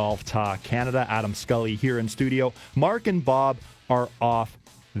of Golf Talk Canada. Adam Scully here in studio. Mark and Bob are off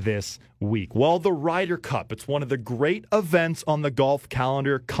this week. Well, the Ryder Cup, it's one of the great events on the golf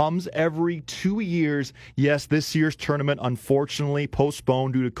calendar, comes every 2 years. Yes, this year's tournament, unfortunately,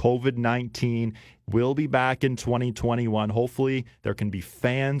 postponed due to COVID-19. Will be back in 2021. Hopefully, there can be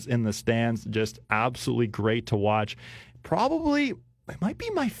fans in the stands. Just absolutely great to watch. Probably, it might be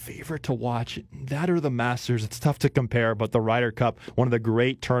my favorite to watch, that or the Masters. It's tough to compare, but the Ryder Cup, one of the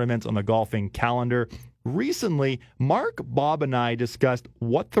great tournaments on the golfing calendar. Recently, Mark, Bob, and I discussed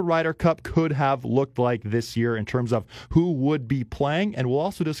what the Ryder Cup could have looked like this year in terms of who would be playing, and we'll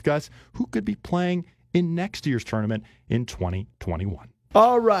also discuss who could be playing in next year's tournament in 2021.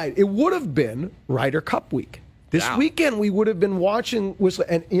 All right. It would have been Ryder Cup week. This weekend, we would have been watching Whistler.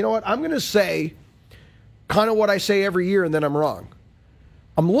 And you know what? I'm going to say kind of what I say every year, and then I'm wrong.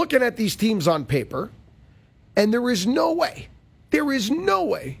 I'm looking at these teams on paper, and there is no way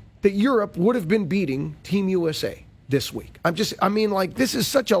that Europe would have been beating Team USA this week. This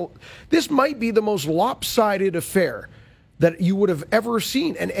might be the most lopsided affair that you would have ever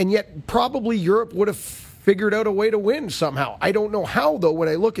seen. And yet probably Europe would have figured out a way to win somehow. I don't know how, though, when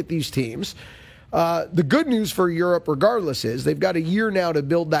I look at these teams. The good news for Europe, regardless, is they've got a year now to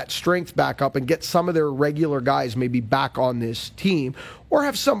build that strength back up and get some of their regular guys maybe back on this team, or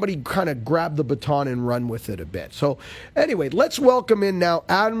have somebody kind of grab the baton and run with it a bit. So anyway, let's welcome in now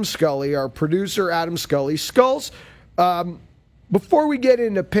Adam Scully, our producer, Adam Scully. Skulls, before we get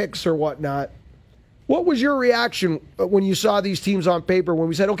into picks or whatnot, what was your reaction when you saw these teams on paper when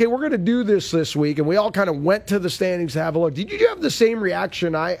we said, okay, we're going to do this week, and we all kind of went to the standings to have a look? Did you have the same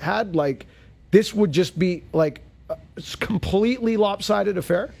reaction I had, like this would just be like a completely lopsided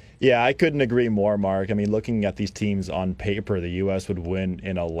affair? Yeah, I couldn't agree more, Mark. I mean, looking at these teams on paper, the U.S. would win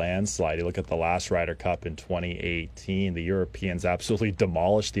in a landslide. You look at the last Ryder Cup in 2018, the Europeans absolutely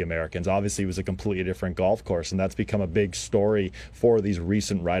demolished the Americans. Obviously, it was a completely different golf course, and that's become a big story for these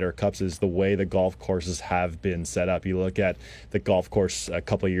recent Ryder Cups, is the way the golf courses have been set up. You look at the golf course a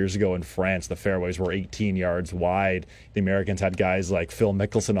couple of years ago in France, the fairways were 18 yards wide. The Americans had guys like Phil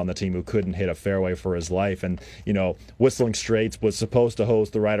Mickelson on the team who couldn't hit a fairway for his life. And, you know, Whistling Straits was supposed to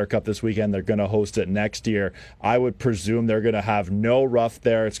host the Ryder Cup this weekend. They're going to host it next year. I would presume they're going to have no rough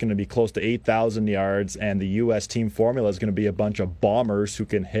there. It's going to be close to 8,000 yards, and the U.S. team formula is going to be a bunch of bombers who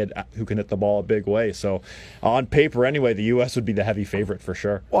can hit the ball a big way. So on paper anyway, the U.S. would be the heavy favorite for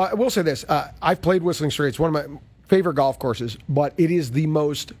sure. Well, I will say this. I've played Whistling Straits, one of my favorite golf courses, but it is the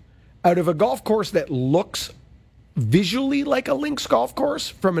most, out of a golf course that looks visually like a links golf course,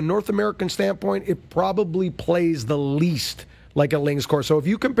 from a North American standpoint, it probably plays the least like a links course. So if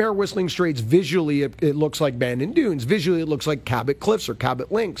you compare Whistling Straits visually, it looks like Bandon Dunes. Visually, it looks like Cabot Cliffs or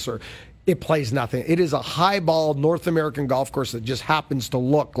Cabot Links, or it plays nothing. It is a high-ball North American golf course that just happens to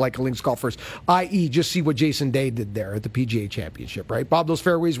look like a links golf course, i.e. just see what Jason Day did there at the PGA Championship, right? Bob, those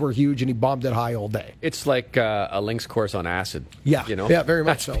fairways were huge, and he bombed it high all day. It's like a links course on acid. Yeah, you know? Yeah, very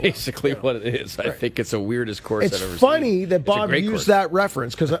much That's so. basically what it is. Right. I think it's the weirdest course I've ever seen. It's funny that Bob used that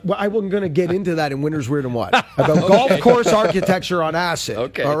reference, because I wasn't going to get into that in Winter's Weird and What, about golf course architecture on acid.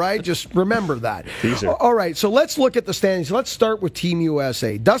 Okay. All right? Just remember that. Teaser. All right, so let's look at the standings. Let's start with Team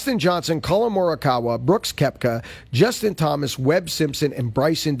USA. Dustin Johnson, Colin Morikawa, Brooks Koepka, Justin Thomas, Webb Simpson, and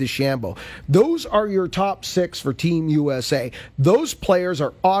Bryson DeChambeau. Those are your top six for Team USA. Those players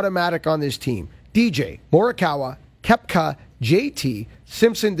are automatic on this team. DJ, Morikawa, Koepka, JT,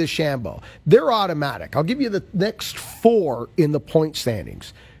 Simpson, DeChambeau. They're automatic. I'll give you the next four in the point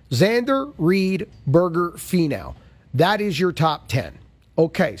standings. Xander, Reed, Berger, Finau. That is your top 10.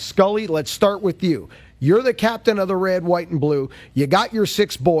 Okay, Scully, let's start with you. You're the captain of the red, white, and blue. You got your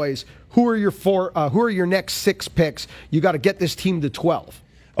six boys. Who are your four? Who are your next six picks? You got to get this team to 12.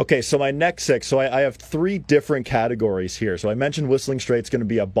 Okay, so my next six. So I have three different categories here. So I mentioned Whistling Straits going to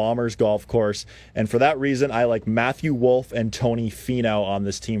be a Bombers golf course, and for that reason, I like Matthew Wolff and Tony Finau on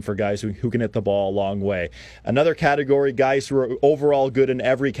this team for guys who can hit the ball a long way. Another category, guys who are overall good in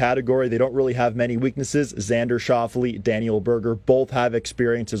every category. They don't really have many weaknesses. Xander Schauffele, Daniel Berger, both have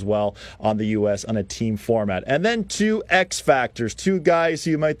experience as well on the U.S. on a team format. And then two X factors, two guys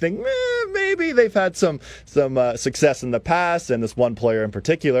who you might think, maybe they've had some success in the past, and this one player in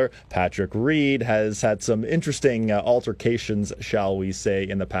particular, Patrick Reed, has had some interesting altercations, shall we say,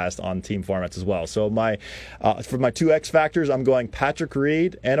 in the past on team formats as well. So for my 2 X factors, I'm going Patrick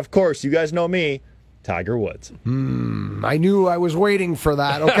Reed, and of course, you guys know me, Tiger Woods. I knew I was waiting for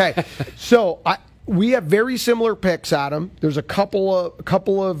that. Okay, so we have very similar picks, Adam. There's a couple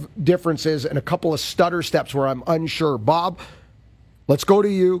of differences and a couple of stutter steps where I'm unsure. Bob, let's go to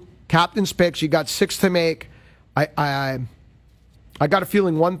you. Captain's picks. You got 6 to make. I got a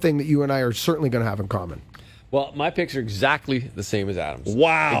feeling one thing that you and I are certainly going to have in common. Well, my picks are exactly the same as Adam's.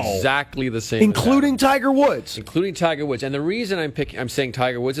 Wow. Exactly the same. Including Tiger Woods. Including Tiger Woods. And the reason I'm saying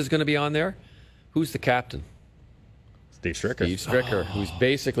Tiger Woods is going to be on there, who's the captain? Steve Stricker, who's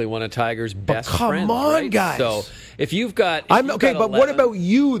basically one of Tiger's best friends. Come on, right? guys. So if you've got... okay, but what about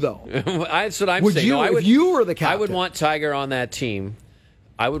you, though? That's what I'm would saying. You, if you were the captain? I would want Tiger on that team.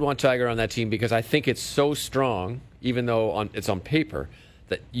 Because I think it's so strong, even though it's on paper,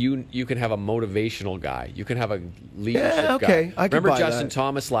 that you can have a motivational guy. You can have a leadership guy. I Remember Justin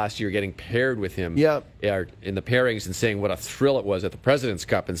Thomas last year getting paired with him in the pairings and saying what a thrill it was at the President's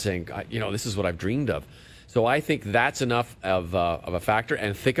Cup and saying, this is what I've dreamed of. So I think that's enough of a factor.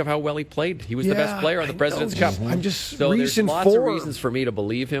 And think of how well he played. He was the best player on the President's Cup. I'm just so there's lots of reasons for me to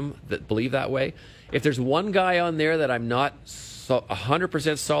believe that way. If there's one guy on there that I'm not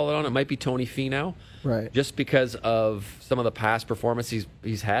 100% solid on, it might be Tony Finau. Right. Just because of some of the past performances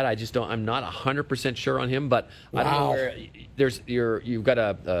he's had, I'm not 100% sure on him. But I don't know where you've got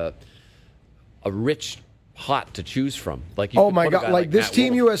a rich pot to choose from. Oh my God! Like this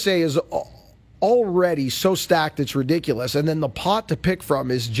Team USA is already so stacked it's ridiculous, and then the pot to pick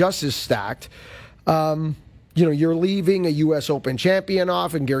from is just as stacked. You're leaving a U.S. Open champion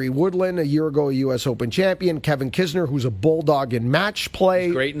off, and Gary Woodland, a year ago a U.S. Open champion, Kevin Kisner, who's a bulldog in match play.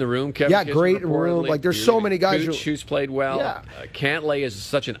 He's great in the room, Kevin Kisner. Yeah, great in the room. Like, there's so many guys who's played well. Yeah. Cantlay is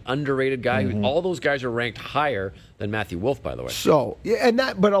such an underrated guy. All those guys are ranked higher than Matthew Wolff, by the way. So,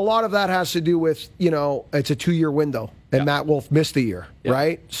 but a lot of that has to do with, it's a 2-year window, and Matt Wolff missed a year,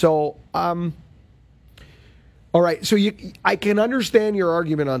 right? So, all right, so I can understand your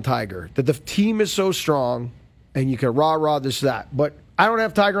argument on Tiger, that the team is so strong, and you can rah-rah this, that. But I don't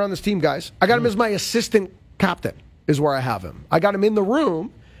have Tiger on this team, guys. I got him as my assistant captain, is where I have him. I got him in the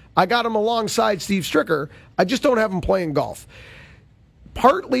room. I got him alongside Steve Stricker. I just don't have him playing golf.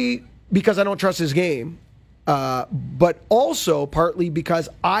 Partly because I don't trust his game, but also partly because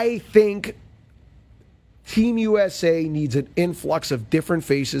I think Team USA needs an influx of different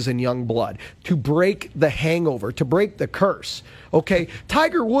faces and young blood to break the hangover, to break the curse. Okay,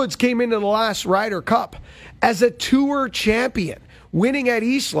 Tiger Woods came into the last Ryder Cup as a tour champion, winning at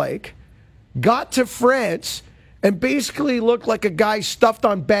Eastlake, got to France, and basically looked like a guy stuffed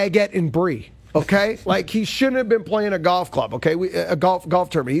on baguette and brie. Okay, like he shouldn't have been playing a golf club. Okay, a golf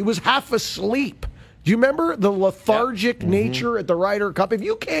tournament. He was half asleep. Do you remember the lethargic nature at the Ryder Cup? If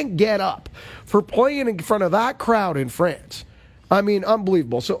you can't get up for playing in front of that crowd in France, I mean,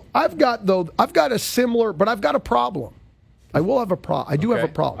 unbelievable. So I've got a similar, but I've got a problem. I will have a problem. I do have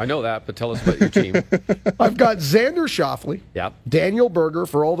a problem. I know that, but tell us about your team. I've got Xander Schauffele, Daniel Berger,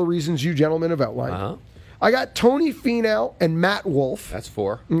 for all the reasons you gentlemen have outlined. I got Tony Finau and Matt Wolff. That's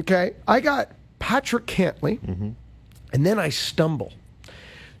 4. Okay. I got Patrick Cantlay, and then I stumble.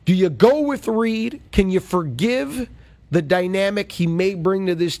 Do you go with Reed? Can you forgive the dynamic he may bring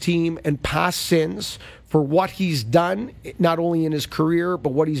to this team and past sins for what he's done, not only in his career,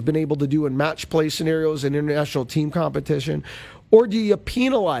 but what he's been able to do in match play scenarios and international team competition? Or do you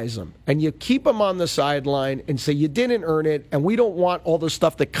penalize him and you keep him on the sideline and say you didn't earn it, and we don't want all the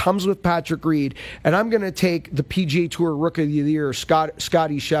stuff that comes with Patrick Reed, and I'm going to take the PGA Tour Rookie of the Year, Scotty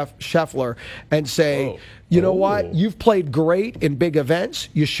Scheffler, and say, you know what? You've played great in big events.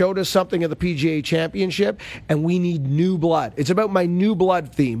 You showed us something at the PGA Championship, and we need new blood. It's about my new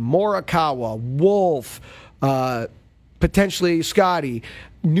blood theme. Morikawa, Wolff, potentially Scotty.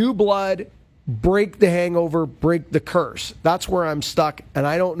 New blood. Break the hangover, break the curse. That's where I'm stuck, and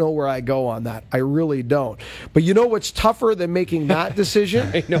I don't know where I go on that. I really don't. But you know what's tougher than making that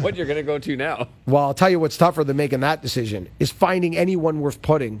decision? I know what you're going to go to now. Well, I'll tell you what's tougher than making that decision is finding anyone worth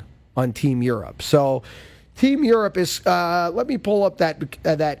putting on Team Europe. So Team Europe is, let me pull up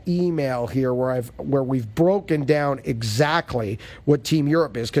that email here where we've broken down exactly what Team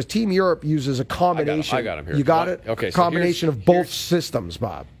Europe is, because Team Europe uses a combination. I got him here. You got it? Okay. Combination of both systems,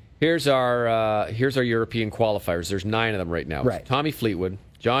 Bob. Here's our European qualifiers. There's 9 of them right now. Right. Tommy Fleetwood,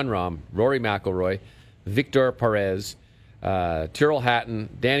 Jon Rahm, Rory McIlroy, Victor Perez, Tyrrell Hatton,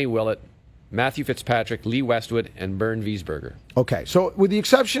 Danny Willett, Matthew Fitzpatrick, Lee Westwood, and Bernd Wiesberger. Okay, so with the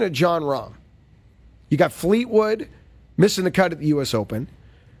exception of John Rahm, you got Fleetwood missing the cut at the U.S. Open.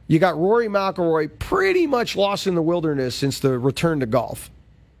 You got Rory McIlroy pretty much lost in the wilderness since the return to golf.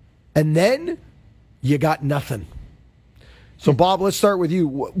 And then you got nothing. So, Bob, let's start with you.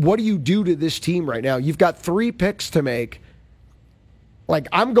 What do you do to this team right now? You've got 3 picks to make. Like,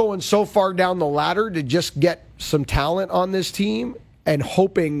 I'm going so far down the ladder to just get some talent on this team and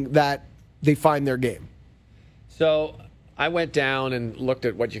hoping that they find their game. So I went down and looked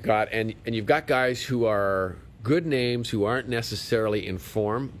at what you got, and you've got guys who are good names who aren't necessarily in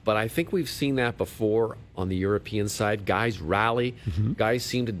form, but I think we've seen that before on the European side. Guys rally. Guys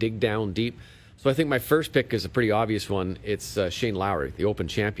seem to dig down deep. So I think my first pick is a pretty obvious one. It's Shane Lowry, the Open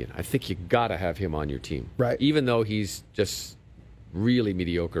champion. I think you got to have him on your team, right? Even though he's just really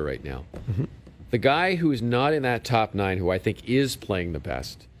mediocre right now. The guy who is not in that top 9, who I think is playing the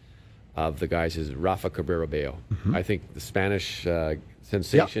best of the guys, is Rafa Cabrera Bello. I think the Spanish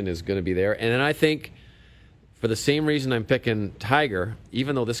sensation is going to be there. And then I think, for the same reason I'm picking Tiger,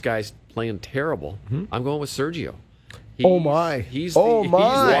 even though this guy's playing terrible, I'm going with Sergio. He's the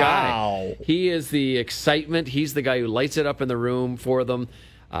guy. He is the excitement. He's the guy who lights it up in the room for them.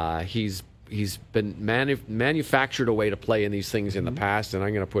 He's been manufactured a way to play in these things in the past, and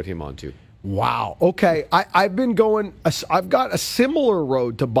I'm going to put him on too. Wow. Okay. I've got a similar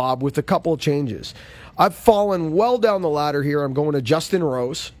road to Bob with a couple of changes. I've fallen well down the ladder here. I'm going to Justin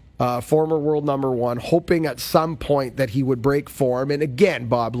Rose, former world number 1, hoping at some point that he would break form. And again,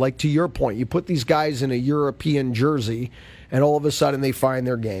 Bob, like to your point, you put these guys in a European jersey and all of a sudden they find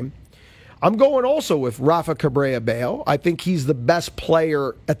their game. I'm going also with Rafa Cabrera Bello. I think he's the best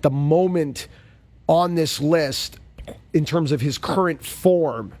player at the moment on this list in terms of his current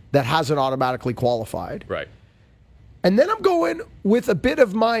form that hasn't automatically qualified. Right. And then I'm going with a bit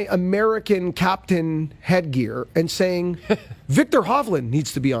of my American captain headgear and saying Victor Hovland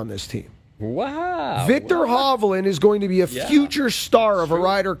needs to be on this team. Wow. Victor Hovland is going to be a future star of a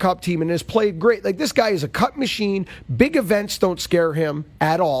Ryder Cup team and has played great. Like, this guy is a cut machine. Big events don't scare him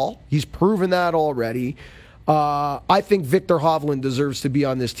at all. He's proven that already. I think Victor Hovland deserves to be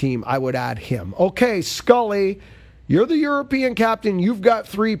on this team. I would add him. Okay, Scully, you're the European captain. You've got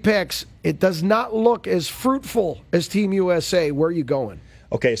 3 picks. It does not look as fruitful as Team USA. Where are you going?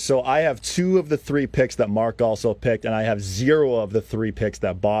 Okay, so I have 2 of the 3 picks that Mark also picked, and I have 0 of the 3 picks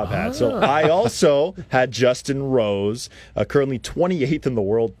that Bob had. So I also had Justin Rose, currently 28th in the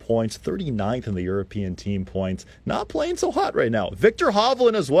world points, 39th in the European team points. Not playing so hot right now. Victor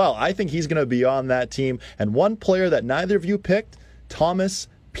Hovland as well. I think he's going to be on that team. And one player that neither of you picked, Thomas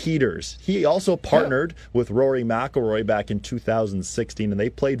Peters. He also partnered with Rory McIlroy back in 2016, and they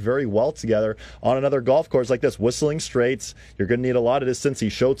played very well together on another golf course like this, Whistling Straits. You're going to need a lot of distance. He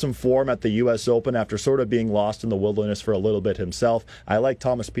showed some form at the U.S. Open after sort of being lost in the wilderness for a little bit himself. I like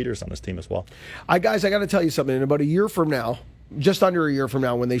Thomas Peters on his team as well. Guys, I got to tell you something. In about a year from now, just under a year from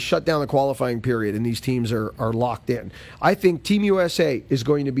now, when they shut down the qualifying period and these teams are locked in, I think Team USA is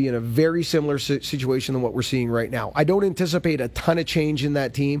going to be in a very similar situation than what we're seeing right now. I don't anticipate a ton of change in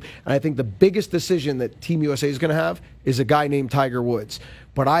that team, and I think the biggest decision that Team USA is going to have is a guy named Tiger Woods.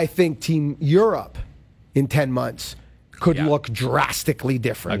 But I think Team Europe in 10 months could look drastically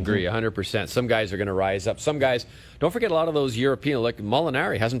different. Agree, 100%. Some guys are going to rise up. Some guys, don't forget a lot of those European, like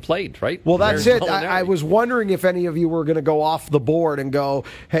Molinari hasn't played, right? Well, that's it. I was wondering if any of you were going to go off the board and go,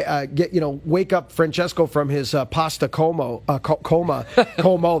 hey, wake up Francesco from his pasta coma.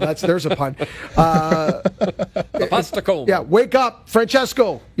 Como, there's a pun. Pasta coma. Yeah, wake up,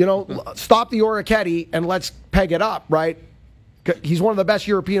 Francesco. Stop the Orecchietti and let's peg it up, right? He's one of the best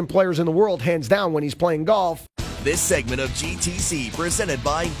European players in the world, hands down, when he's playing golf. This segment of GTC, presented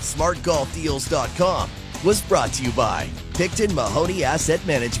by SmartGolfDeals.com, was brought to you by Picton Mahoney Asset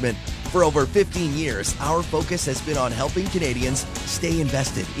Management. For over 15 years, our focus has been on helping Canadians stay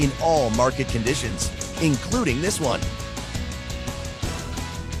invested in all market conditions, including this one.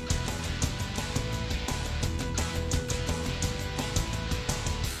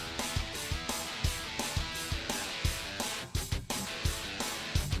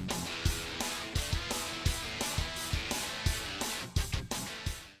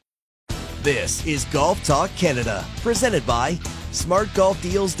 This is Golf Talk Canada, presented by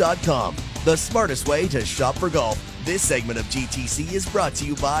SmartGolfDeals.com, the smartest way to shop for golf. This segment of GTC is brought to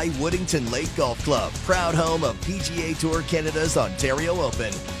you by Woodington Lake Golf Club, proud home of PGA Tour Canada's Ontario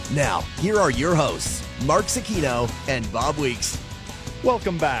Open. Now, here are your hosts, Mark Zecchino and Bob Weeks.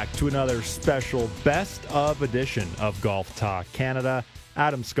 Welcome back to another special best of edition of Golf Talk Canada.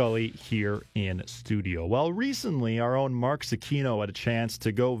 Adam Scully here in studio. Well, recently, our own Mark Cicchino had a chance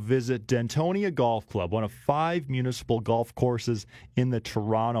to go visit Dentonia Golf Club, one of 5 municipal golf courses in the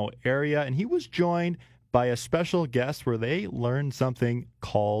Toronto area, and he was joined by a special guest where they learned something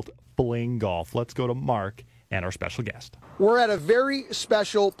called fling golf. Let's go to Mark and our special guest. We're at a very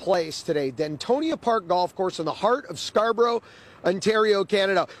special place today, Dentonia Park Golf Course in the heart of Scarborough, Ontario,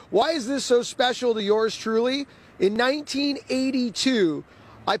 Canada. Why is this so special to yours truly? In 1982,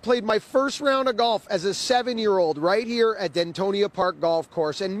 I played my first round of golf as a 7-year-old right here at Dentonia Park Golf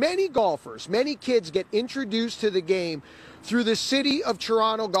Course. And many golfers, many kids get introduced to the game through the City of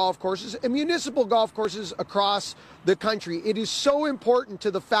Toronto golf courses and municipal golf courses across the country. It is so important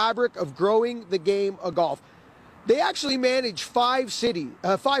to the fabric of growing the game of golf. They actually manage 5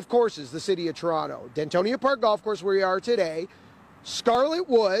 courses, the City of Toronto. Dentonia Park Golf Course, where we are today. Scarlet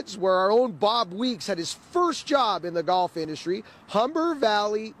Woods, where our own Bob Weeks had his first job in the golf industry. Humber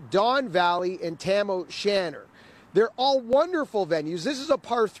Valley, Don Valley, and Tam O'Shanter. They're all wonderful venues. This is a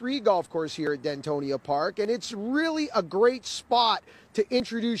par 3 golf course here at Dentonia Park, and it's really a great spot to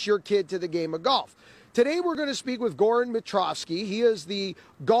introduce your kid to the game of golf. Today we're going to speak with Goran Mitrovsky. He is the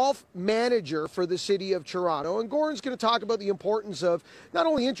golf manager for the City of Toronto. And Goran's going to talk about the importance of not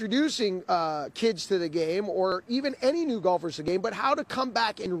only introducing kids to the game or even any new golfers to the game, but how to come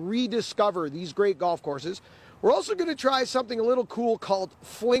back and rediscover these great golf courses. We're also going to try something a little cool called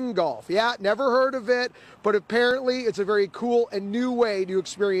fling golf. Yeah, never heard of it, but apparently it's a very cool and new way to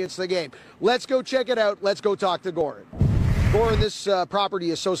experience the game. Let's go check it out. Let's go talk to Goran. Goran, this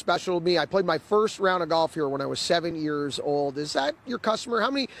property is so special to me. I played my first round of golf here when I was 7 years old. Is that your customer? How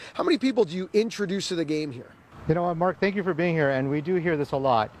many people do you introduce to the game here? You know what, Mark, thank you for being here, and we do hear this a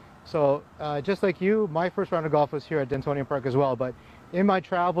lot. So just like you, my first round of golf was here at Dentonia Park as well, but in my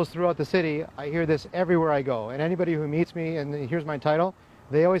travels throughout the city, I hear this everywhere I go. And anybody who meets me and hears my title,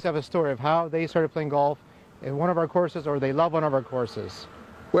 they always have a story of how they started playing golf in one of our courses or they love one of our courses.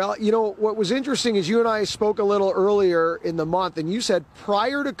 Well, you know, what was interesting is you and I spoke a little earlier in the month, and you said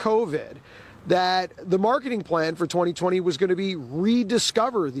prior to COVID that the marketing plan for 2020 was going to be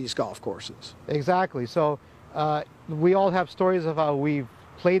rediscover these golf courses. Exactly. So we all have stories of how we've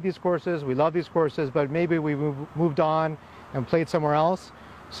played these courses, we love these courses, but maybe we moved on and played somewhere else.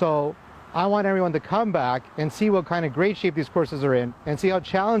 So I want everyone to come back and see what kind of great shape these courses are in and see how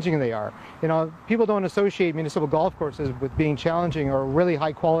challenging they are. You know, people don't associate municipal golf courses with being challenging or really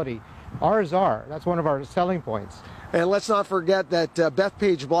high quality. Ours are. That's one of our selling points. And let's not forget that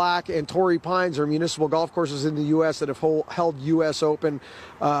Bethpage Black and Torrey Pines are municipal golf courses in the U.S. that have held U.S. Open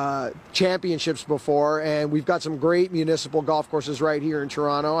championships before. And we've got some great municipal golf courses right here in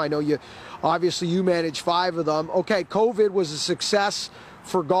Toronto. I know you manage 5 of them. Okay, COVID was a success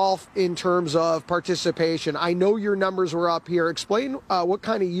for golf in terms of participation. I know your numbers were up here. Explain what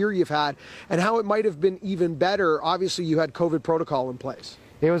kind of year you've had and how it might have been even better. Obviously, you had COVID protocol in place.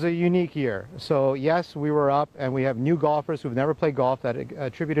 It was a unique year. So yes, we were up, and we have new golfers who've never played golf that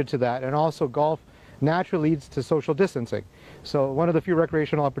attributed to that. And also golf naturally leads to social distancing. So one of the few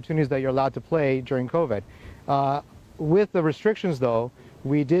recreational opportunities that you're allowed to play during COVID. With the restrictions though,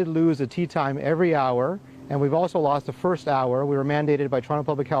 we did lose a tee time every hour, and we've also lost the first hour. We were mandated by Toronto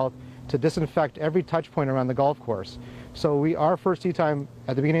Public Health to disinfect every touch point around the golf course. So our first tee time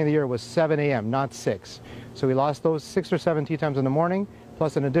at the beginning of the year was 7 a.m., not 6. So we lost those 6 or 7 tee times in the morning,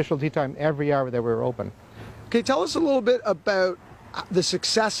 plus an additional tee time every hour that we were open. Okay, tell us a little bit about the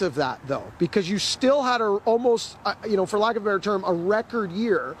success of that, though, because you still had almost, for lack of a better term, a record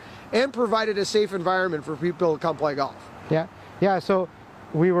year and provided a safe environment for people to come play golf. Yeah. So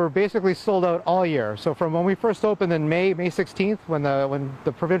we were basically sold out all year. So from when we first opened in May 16th, when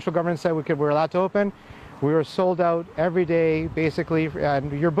the provincial government said we were allowed to open, we were sold out every day, basically,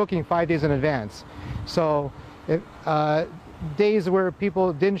 and you're booking 5 days in advance. So days where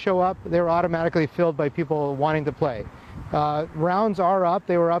people didn't show up, they were automatically filled by people wanting to play. Rounds are up.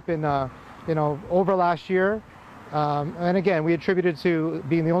 They were up in, over last year. And again, we attributed to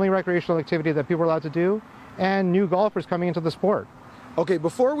being the only recreational activity that people were allowed to do and new golfers coming into the sport. Okay,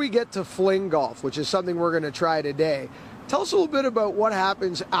 before we get to fling golf, which is something we're going to try today, tell us a little bit about what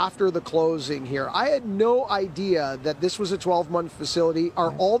happens after the closing here. I had no idea that this was a 12-month facility.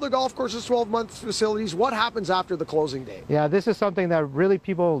 Are all the golf courses 12-month facilities? What happens after the closing date? Yeah, this is something that really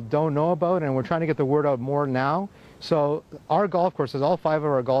people don't know about, and we're trying to get the word out more now. So our golf courses, all 5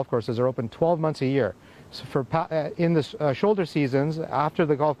 of our golf courses are open 12 months a year. So in the shoulder seasons, after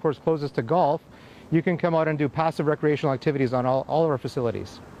the golf course closes to golf, you can come out and do passive recreational activities on all of our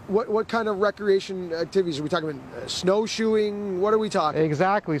facilities. what kind of recreation activities are we talking about? Snowshoeing? What are we talking?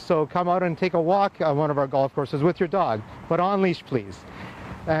 Exactly. So come out and take a walk on one of our golf courses with your dog, but on leash, please.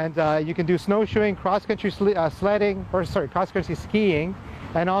 And you can do snowshoeing, cross-country cross-country skiing,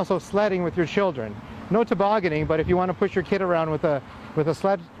 and also sledding with your children. No tobogganing, but if you want to push your kid around with a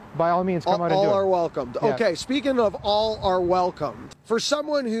sled, by all means, come out and do it. All are welcomed. Yeah. Okay, speaking of all are welcomed, for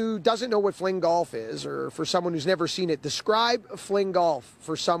someone who doesn't know what fling golf is, or for someone who's never seen it, describe fling golf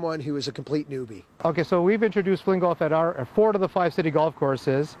for someone who is a complete newbie. Okay, so we've introduced fling golf at our 4 of the 5 city golf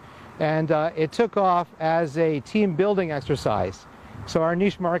courses, and it took off as a team building exercise. So our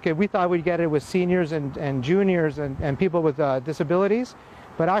niche market, we thought we'd get it with seniors and juniors and people with disabilities,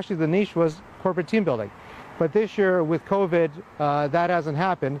 but actually the niche was corporate team building. But this year with COVID, that hasn't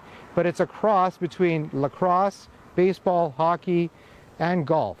happened, but it's a cross between lacrosse, baseball, hockey, and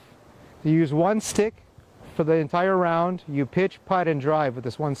golf. You use one stick for the entire round. You pitch, putt, and drive with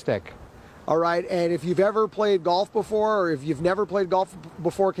this one stick. All right, and if you've ever played golf before, or if you've never played golf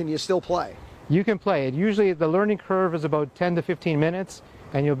before, can you still play? You can play it. Usually the learning curve is about 10 to 15 minutes,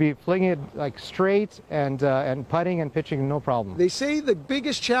 and you'll be flinging it like straight and putting and pitching, no problem. They say the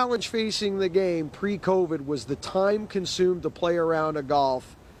biggest challenge facing the game pre-COVID was the time consumed to play a round of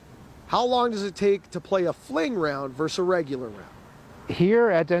golf. How long does it take to play a fling round versus a regular round? Here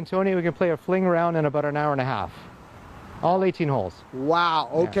at Dentonia, we can play a fling round in about an hour and a half. All 18 holes. Wow.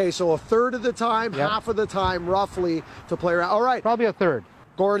 Okay, Yeah. so a third of the time, Yep. half of the time, roughly, to play around. All right. Probably a third.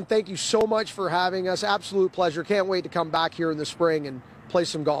 Gordon, thank you so much for having us. Absolute pleasure. Can't wait to come back here in the spring and play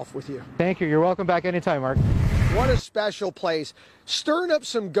some golf with you. Thank you. You're welcome back anytime, Mark. What a special place. Stirring up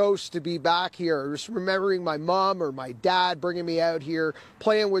some ghosts to be back here. Just remembering my mom or my dad bringing me out here,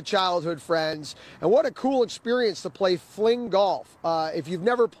 playing with childhood friends. And what a cool experience to play fling golf. If you've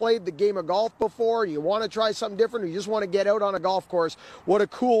never played the game of golf before, and you want to try something different, or you just want to get out on a golf course, what a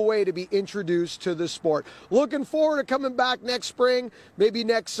cool way to be introduced to the sport. Looking forward to coming back next spring, maybe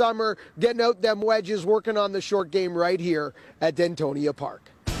next summer, getting out them wedges, working on the short game right here at Dentonia Park.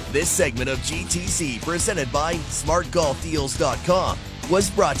 This segment of GTC, presented by SmartGolfDeals.com, was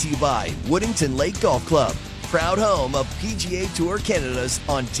brought to you by Woodington Lake Golf Club, proud home of PGA Tour Canada's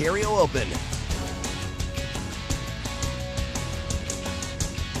Ontario Open.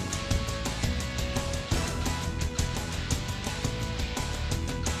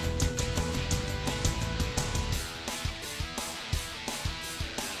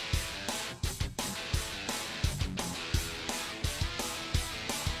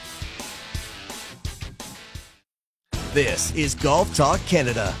 This is Golf Talk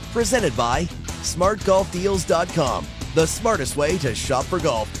Canada, presented by SmartGolfDeals.com, the smartest way to shop for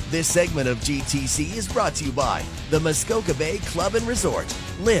golf. This segment of GTC is brought to you by the Muskoka Bay Club and Resort.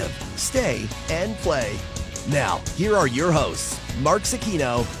 Live, stay, and play. Now, here are your hosts, Mark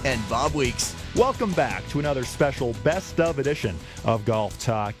Zecchino and Bob Weeks. Welcome back to another special Best of edition of Golf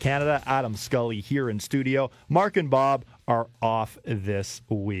Talk Canada. Adam Scully here in studio. Mark and Bob are off this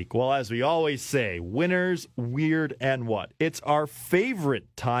week. Well, as we always say, winners, weird, and what? It's our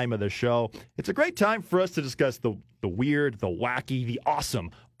favorite time of the show. It's a great time for us to discuss the weird, the wacky, the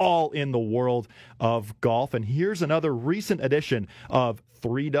awesome, all in the world of golf. And here's another recent edition of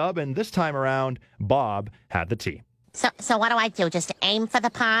 3Dub, and this time around, Bob had the tee. So what do I do? Just aim for the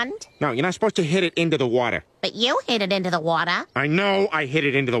pond? No, you're not supposed to hit it into the water. But you hit it into the water. I know I hit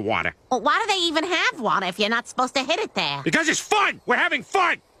it into the water. Well, why do they even have water if you're not supposed to hit it there? Because it's fun! We're having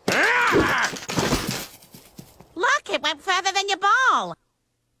fun! Ah! Look, it went further than your ball.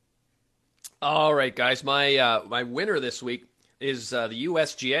 All right, guys. My winner this week is the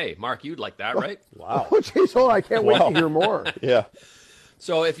USGA. Mark, you'd like that, right? Wow. Oh, jeez, I can't wait to hear more. Yeah.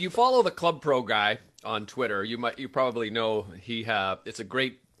 So if you follow the Club Pro guy on Twitter, you probably know it's a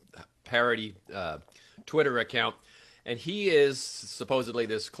great parody Twitter account, and he is supposedly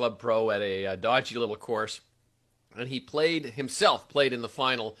this Club Pro at a dodgy little course, and he played in the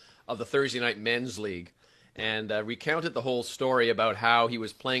final of the Thursday Night Men's League, and recounted the whole story about how he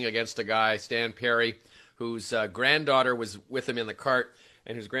was playing against a guy, Stan Perry, whose granddaughter was with him in the cart,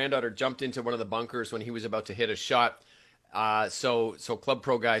 and his granddaughter jumped into one of the bunkers when he was about to hit a shot. So Club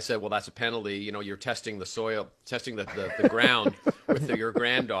Pro guy said, well, that's a penalty. You know, you're testing the soil, testing the ground with your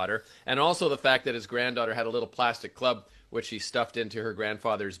granddaughter. And also the fact that his granddaughter had a little plastic club, which he stuffed into her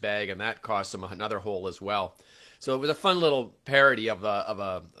grandfather's bag, and that cost him another hole as well. So it was a fun little parody of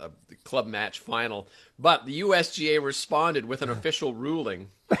a club match final. But the USGA responded with an official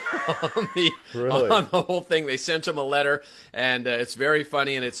ruling on the whole thing. They sent him a letter, and it's very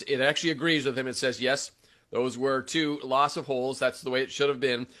funny, and it actually agrees with him. It says, yes, those were 2 loss of holes. That's the way it should have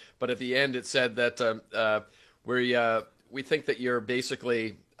been. But at the end, it said that we think that you're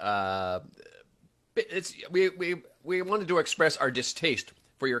basically we wanted to express our distaste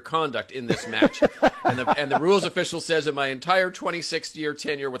for your conduct in this match. and the rules official says, in my entire 26-year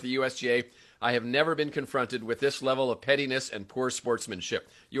tenure with the USGA, I have never been confronted with this level of pettiness and poor sportsmanship.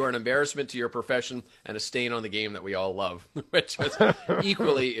 You are an embarrassment to your profession and a stain on the game that we all love, which was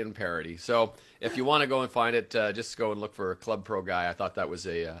equally in parody. So if you want to go and find it, just go and look for Club Pro Guy. I thought that was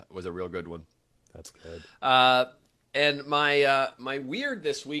a real good one. That's good. And my weird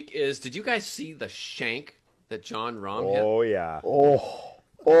this week is, did you guys see the shank that Jon Rahm hit? Oh, yeah. Oh.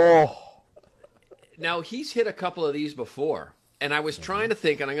 Now, he's hit a couple of these before. And I was trying to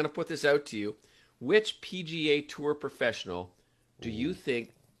think, and I'm going to put this out to you, which PGA Tour professional do you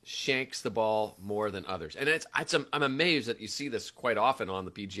think shanks the ball more than others? And I'm amazed that you see this quite often on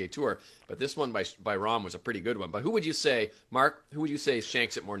the PGA Tour, but this one by Rahm was a pretty good one. But who would you say, Mark, who would you say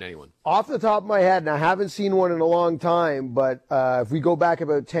shanks it more than anyone? Off the top of my head, and I haven't seen one in a long time, but if we go back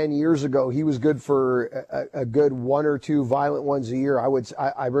about 10 years ago, he was good for a good one or two violent ones a year.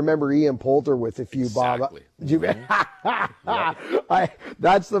 I remember Ian Poulter with a few, exactly. Bob.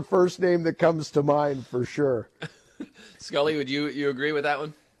 That's the first name that comes to mind for sure. Scully, would you agree with that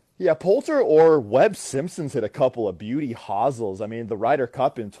one? Yeah, Poulter or Webb Simpson's hit a couple of beauty hosels. I mean, the Ryder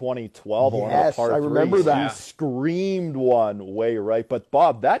Cup in 2012, yes, I remember that. He screamed one way right. But,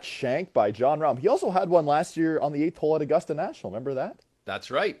 Bob, that shank by Jon Rahm, he also had one last year on the 8th hole at Augusta National. Remember that? That's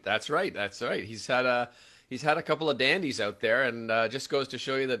right. He's had a couple of dandies out there, and just goes to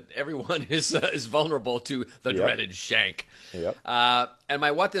show you that everyone is vulnerable to the dreaded shank. Yep. And my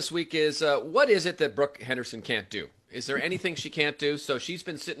what this week is, what is it that Brooke Henderson can't do? Is there anything she can't do? So she's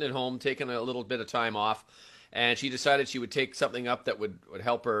been sitting at home, taking a little bit of time off, and she decided she would take something up that would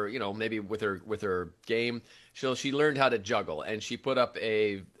help her, maybe with her game. She learned how to juggle, and she put up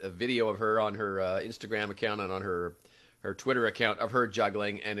a video of her on her Instagram account and on her Twitter account of her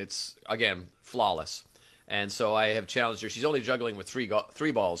juggling, and it's, again, flawless. And so I have challenged her. She's only juggling with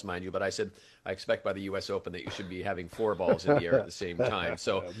three balls, mind you, but I said I expect by the U.S. Open that you should be having 4 balls in the air at the same time.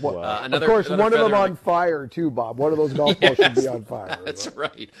 So of course, one of them on fire too, Bob. One of those golf balls should be on fire. That's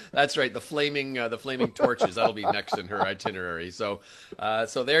right. The flaming torches. That'll be next in her itinerary. So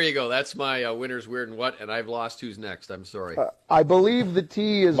there you go. That's my winner's weird and what. And I've lost. Who's next? I'm sorry. I believe the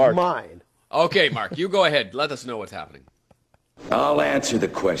tee is mine. Okay, Mark, you go ahead. Let us know what's happening. I'll answer the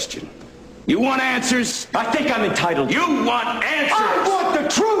question. You want answers? I think I'm entitled. You want answers? I want the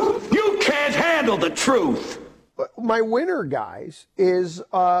truth. You can't handle the truth. My winner, guys, is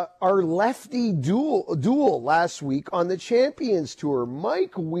our lefty duel last week on the Champions Tour.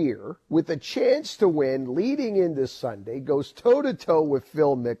 Mike Weir, with a chance to win leading into Sunday, goes toe-to-toe with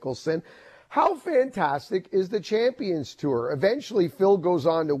Phil Mickelson. How fantastic is the Champions Tour? Eventually, Phil goes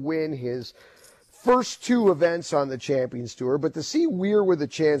on to win his first 2 events on the Champions Tour, but to see Weir with a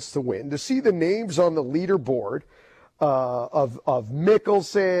chance to win, to see the names on the leaderboard of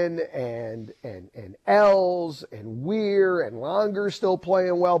Mickelson and Els and Weir and Longer still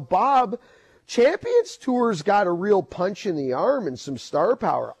playing well. Bob, Champions Tour's got a real punch in the arm and some star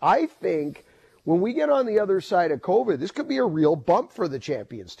power. I think when we get on the other side of COVID, this could be a real bump for the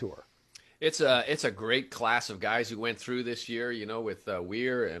Champions Tour. It's a great class of guys who went through this year, with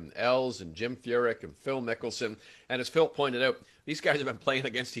Weir and Els and Jim Furyk and Phil Mickelson. And as Phil pointed out, these guys have been playing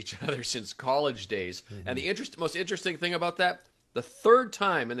against each other since college days. Mm-hmm. And the most interesting thing about that, the 3rd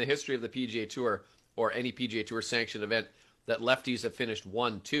time in the history of the PGA Tour or any PGA Tour sanctioned event that lefties have finished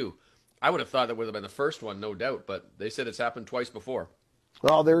 1-2. I would have thought that would have been the first one, no doubt, but they said it's happened twice before.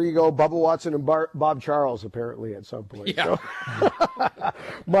 Well, there you go. Bubba Watson and Bob Charles, apparently, at some point. Yeah. So.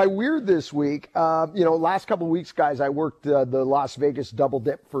 My weird this week, last couple of weeks, guys, I worked the Las Vegas Double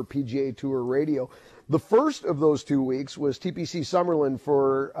Dip for PGA Tour Radio. The first of those 2 weeks was TPC Summerlin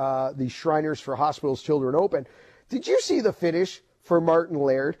for the Shriners for Hospitals Children Open. Did you see the finish for Martin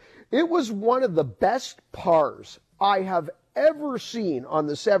Laird? It was one of the best pars I have ever seen on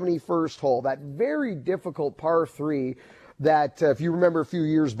the 71st hole, that very difficult par 3 that, if you remember a few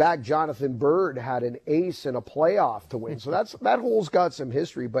years back, Jonathan Bird had an ace in a playoff to win. So that hole's got some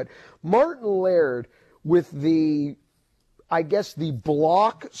history. But Martin Laird, with the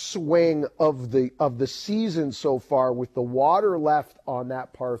block swing of the season so far, with the water left on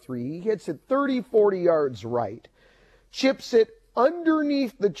that par 3, he hits it 30, 40 yards right, chips it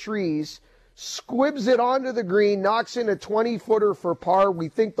underneath the trees, squibs it onto the green, knocks in a 20-footer for par. We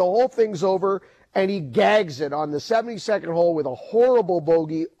think the whole thing's over, and he gags it on the 72nd hole with a horrible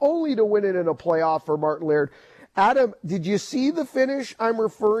bogey, only to win it in a playoff for Martin Laird. Adam, did you see the finish I'm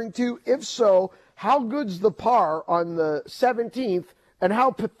referring to? If so, how good's the par on the 17th, and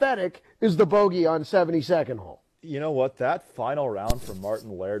how pathetic is the bogey on 72nd hole? You know what? That final round from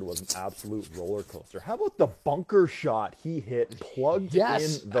Martin Laird was an absolute roller coaster. How about the bunker shot he hit, plugged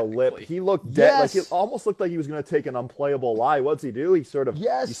in the lip? He looked dead. Like it almost looked like he was going to take an unplayable lie. What's he do? He sort of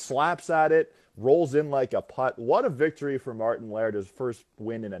he slaps at it, rolls in like a putt. What a victory for Martin Laird, his first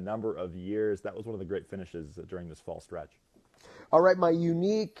win in a number of years. That was one of the great finishes during this fall stretch. All right, my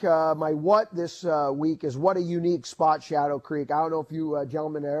unique, my what this week is what a unique spot, Shadow Creek. I don't know if you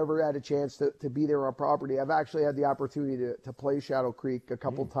gentlemen have ever had a chance to be there on property. I've actually had the opportunity to play Shadow Creek a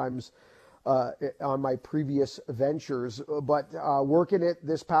couple times on my previous ventures. But working it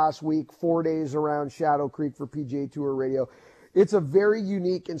this past week, 4 days around Shadow Creek for PGA Tour Radio, it's a very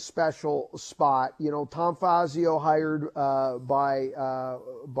unique and special spot. You know, Tom Fazio hired by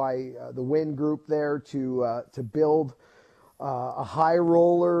the Wynn Group there to build a high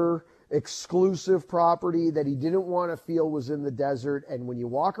roller exclusive property that he didn't want to feel was in the desert. And when you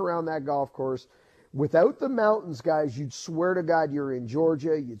walk around that golf course without the mountains, guys, you'd swear to God you're in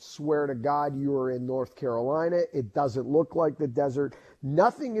Georgia. You'd swear to God you are in North Carolina. It doesn't look like the desert.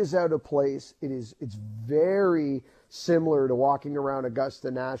 Nothing is out of place. It's very similar to walking around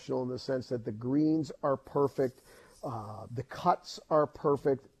Augusta National in the sense that the greens are perfect. The cuts are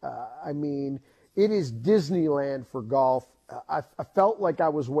perfect. I mean, it is Disneyland for golf. I felt like I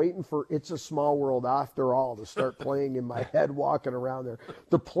was waiting for It's a Small World After All to start playing in my head walking around there.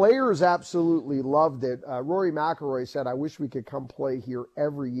 The players absolutely loved it. Rory McIlroy said, I wish we could come play here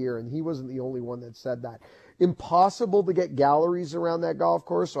every year, and he wasn't the only one that said that. Impossible to get galleries around that golf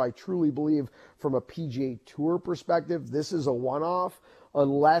course, so I truly believe from a PGA Tour perspective, this is a one-off.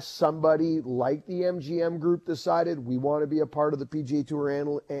 Unless somebody like the MGM Group decided we want to be a part of the PGA Tour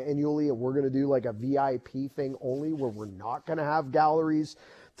annually and we're going to do like a VIP thing only where we're not going to have galleries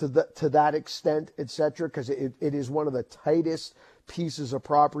to that extent, etc., because it is one of the tightest pieces of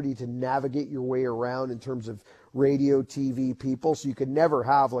property to navigate your way around in terms of radio, TV, people. So you could never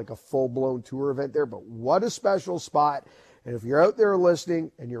have like a full-blown tour event there. But what a special spot. And if you're out there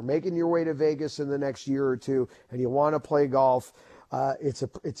listening and you're making your way to Vegas in the next year or two and you want to play golf, it's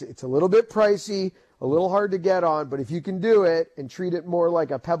a little bit pricey, a little hard to get on, but if you can do it and treat it more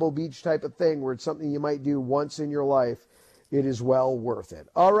like a Pebble Beach type of thing where it's something you might do once in your life, it is well worth it.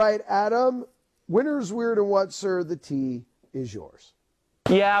 All right, Adam, winner's weird and what, sir? The tee is yours.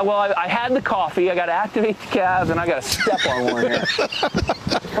 Yeah, well, I had the coffee. I got to activate the calves, and I got to step on one here.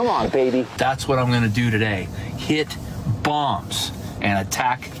 Come on, baby. That's what I'm going to do today. Hit bombs and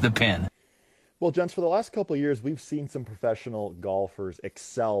attack the pin. Well, gents, for the last couple of years, we've seen some professional golfers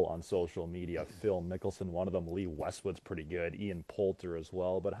excel on social media. Phil Mickelson, one of them. Lee Westwood's pretty good. Ian Poulter as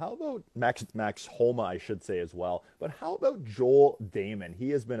well. But how about Max Homa, I should say, as well. But how about Joel Damon?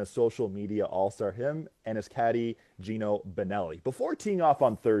 He has been a social media all-star. Him and his caddy, Gino Benelli. Before teeing off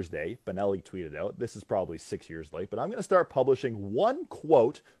on Thursday, Benelli tweeted out, this is probably 6 years late, but I'm going to start publishing one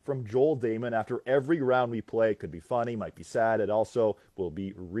quote from Joel Damon after every round we play. It could be funny, might be sad. It also will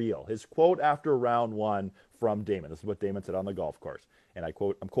be real. His quote after round one from Damon. This is what Damon said on the golf course. And I'm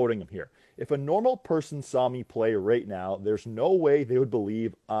quoting him here. If a normal person saw me play right now, there's no way they would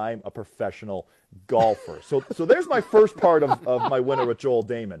believe I'm a professional golfer. So there's my first part of my winner with Joel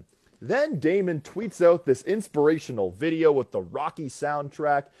Damon. Then Damon tweets out this inspirational video with the Rocky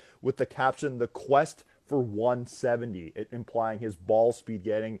soundtrack with the caption, "The Quest for 170, implying his ball speed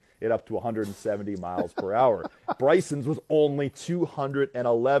getting it up to 170 miles per hour. Bryson's was only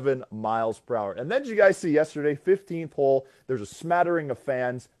 211 miles per hour. And then did you guys see yesterday, 15th hole, there's a smattering of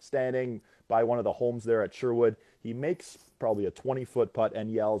fans standing by one of the homes there at Sherwood. He makes probably a 20-foot putt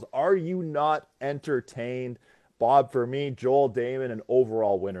and yells, "Are you not entertained?" Bob, for me, Joel Damon, an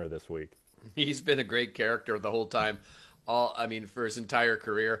overall winner this week. He's been a great character the whole time. For his entire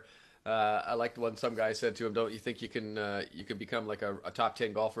career. I liked when some guy said to him, "Don't you think you can become like a top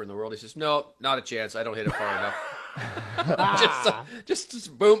 10 golfer in the world?" He says, "No, not a chance. I don't hit it far enough."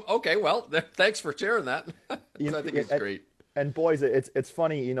 just boom. Okay, well, thanks for sharing that. I think it's great. And boys, it's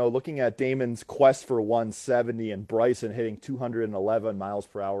funny, looking at Damon's quest for 170 and Bryson hitting 211 miles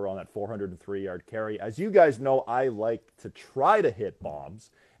per hour on that 403-yard carry. As you guys know, I like to try to hit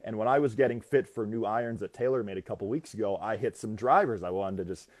bombs. And when I was getting fit for new irons that Taylor made a couple weeks ago, I hit some drivers. I wanted to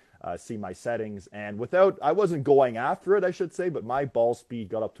just see my settings. And I wasn't going after it, I should say, but my ball speed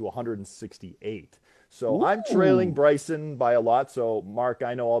got up to 168. So I'm trailing Bryson by a lot. So, Mark,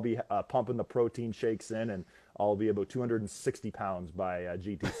 I know I'll be pumping the protein shakes in, and I'll be about 260 pounds by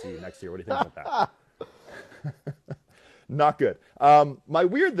GTC next year. What do you think about that? Not good. My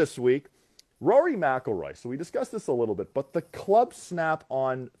weird this week, Rory McIlroy. So we discussed this a little bit, but the club snap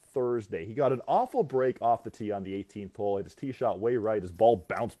on Thursday. He got an awful break off the tee on the 18th hole. His tee shot way right. His ball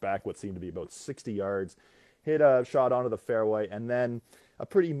bounced back what seemed to be about 60 yards. hit a shot onto the fairway, and then a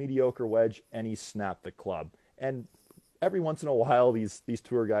pretty mediocre wedge, and he snapped the club. And every once in a while, these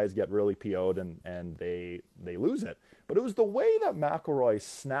tour guys get really PO'd and they lose it. But it was the way that McIlroy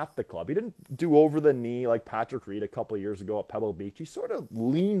snapped the club. He didn't do over the knee like Patrick Reed a couple of years ago at Pebble Beach. He sort of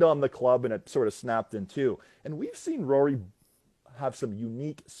leaned on the club and it sort of snapped in two. And we've seen Rory have some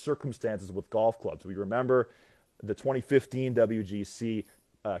unique circumstances with golf clubs. We remember the 2015 WGC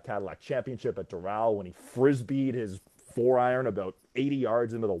Cadillac Championship at Doral when he frisbeed his 4-iron about 80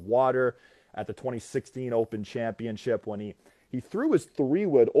 yards into the water. At the 2016 Open Championship when he threw his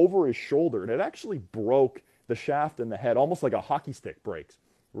 3-wood over his shoulder, and it actually broke the shaft and the head, almost like a hockey stick breaks,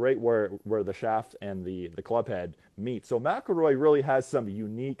 right where the shaft and the club head meet. So McIlroy really has some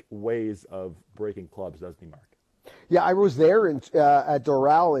unique ways of breaking clubs, doesn't he, Mark? Yeah, I was there at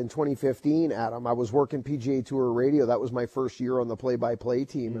Doral in 2015, Adam. I was working PGA Tour radio. That was my first year on the play-by-play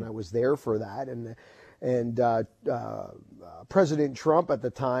team, and I was there for that. And President Trump at the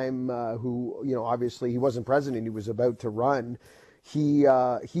time, who, obviously he wasn't president, he was about to run, he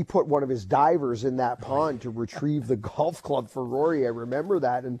put one of his divers in that pond to retrieve the golf club for Rory. I remember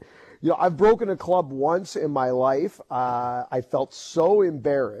that. And, I've broken a club once in my life. I felt so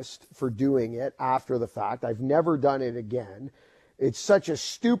embarrassed for doing it after the fact. I've never done it again. It's such a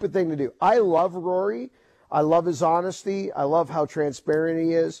stupid thing to do. I love Rory. I love his honesty. I love how transparent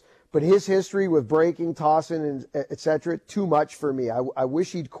he is. But his history with breaking, tossing, and et cetera, too much for me. I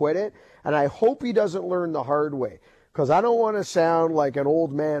wish he'd quit it, and I hope he doesn't learn the hard way, because I don't want to sound like an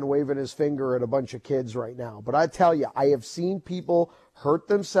old man waving his finger at a bunch of kids right now. But I tell you, I have seen people hurt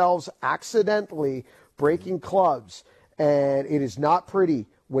themselves accidentally breaking clubs, and it is not pretty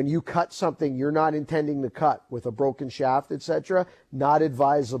when you cut something you're not intending to cut with a broken shaft, etc. Not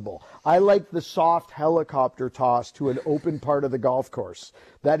advisable. I like the soft helicopter toss to an open part of the golf course.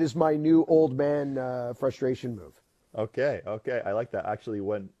 That is my new old man frustration move. Okay, I like that. Actually,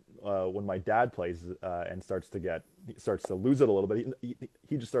 when my dad plays and starts to lose it a little bit,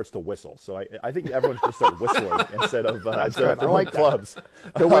 he just starts to whistle. So I think everyone should start whistling instead of throwing clubs.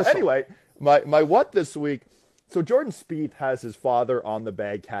 Anyway, my what this week. So Jordan Spieth has his father on the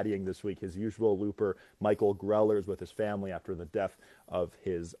bag caddying this week. His usual looper, Michael Greller, is with his family after the death of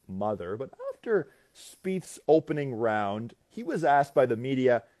his mother. But after Spieth's opening round, he was asked by the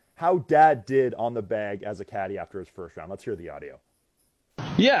media how Dad did on the bag as a caddy after his first round. Let's hear the audio.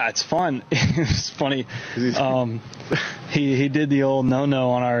 Yeah, it's fun. It's funny. He did the old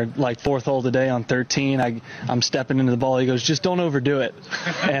no on our fourth hole today on 13. I'm stepping into the ball. He goes, just don't overdo it.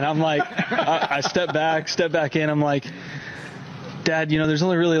 And I'm like, I step back in. I'm like, Dad, there's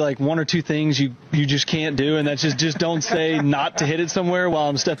only really one or two things you just can't do, and that's just don't say not to hit it somewhere while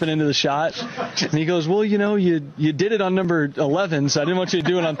I'm stepping into the shot. And he goes, well, you did it on number 11, so I didn't want you to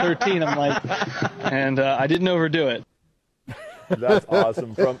do it on 13. I'm like, and I didn't overdo it. That's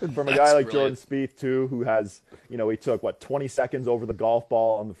awesome. From a guy like Jordan Spieth, too, who has, he took, 20 seconds over the golf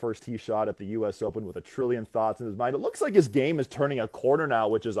ball on the first tee shot at the U.S. Open with a trillion thoughts in his mind. It looks like his game is turning a corner now,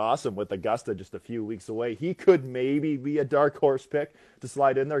 which is awesome with Augusta just a few weeks away. He could maybe be a dark horse pick to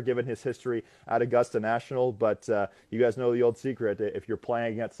slide in there, given his history at Augusta National. But you guys know the old secret. If you're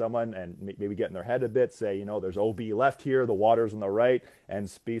playing against someone and maybe getting their head a bit, say, there's OB left here, the water's on the right, and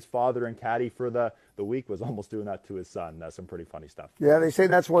Spieth's father and caddy for the week was almost doing that to his son. That's some pretty funny stuff. Yeah, they say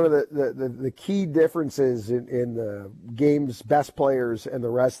that's one of the key differences in the game's best players and the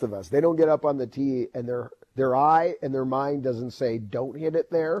rest of us. They don't get up on the tee and their eye and their mind doesn't say don't hit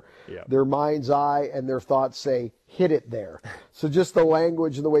it there. Yeah. Their mind's eye and their thoughts say hit it there. So just the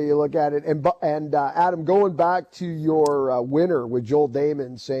language and the way you look at it. And Adam, going back to your winner with Joel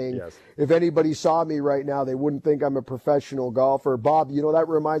Damon saying, yes, if anybody saw me right now, they wouldn't think I'm a professional golfer. Bob, that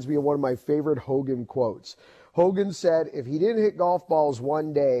reminds me of one of my favorite Hogan quotes. Hogan said, if he didn't hit golf balls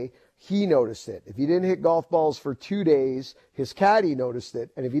one day, he noticed it. If he didn't hit golf balls for 2 days, his caddy noticed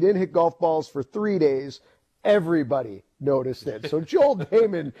it. And if he didn't hit golf balls for 3 days, everybody noticed it. So Joel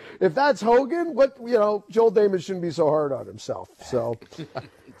Damon, if that's Hogan, Joel Damon shouldn't be so hard on himself. So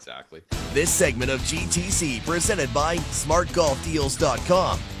exactly. This segment of GTC, presented by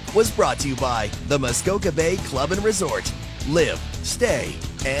SmartGolfDeals.com, was brought to you by the Muskoka Bay Club and Resort. Live, stay,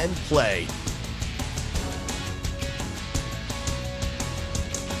 and play.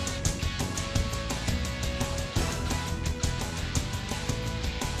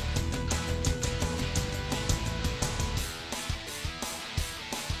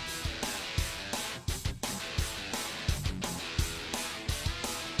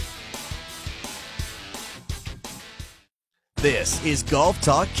 This is Golf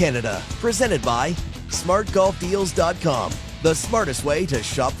Talk Canada, presented by SmartGolfDeals.com, the smartest way to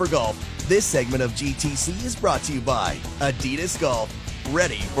shop for golf. This segment of GTC is brought to you by Adidas Golf,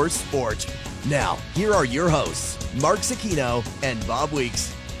 ready for sport. Now, here are your hosts, Mark Zecchino and Bob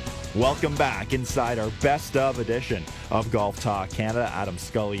Weeks. Welcome back inside our best of edition of Golf Talk Canada. Adam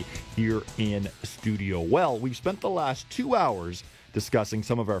Scully here in studio. Well, we've spent the last 2 hours discussing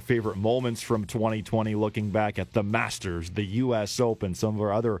some of our favorite moments from 2020, looking back at the Masters, the U.S. Open, some of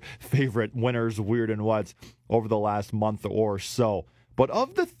our other favorite winners, weird and whats, over the last month or so. But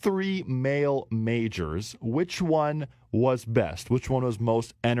of the three male majors, which one was best? Which one was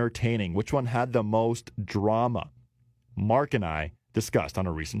most entertaining? Which one had the most drama? Mark and I discussed on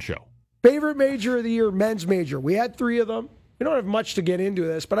a recent show. Favorite major of the year, men's major. We had three of them. We don't have much to get into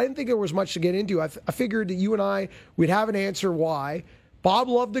this, but I didn't think there was much to get into. I figured that you and I, we'd have an answer why. Bob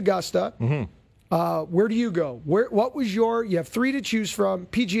loved Augusta. Mm-hmm. Where do you go? What was you have three to choose from,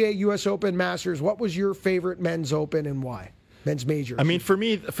 PGA, U.S. Open, Masters. What was your favorite men's Open and why? Men's major. I mean, for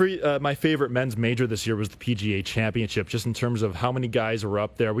me, my favorite men's major this year was the PGA Championship, just in terms of how many guys were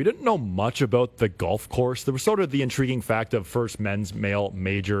up there. We didn't know much about the golf course. There was sort of the intriguing fact of first men's male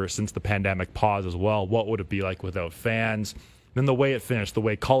major since the pandemic pause as well. What would it be like without fans? Then the way it finished, the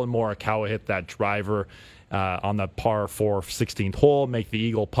way Colin Morikawa hit that driver on the par 4 16th hole, make the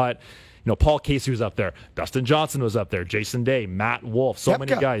eagle putt. You know, Paul Casey was up there. Dustin Johnson was up there. Jason Day, Matt Wolff, so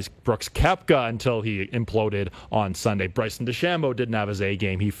many guys. Brooks Koepka until he imploded on Sunday. Bryson DeChambeau didn't have his A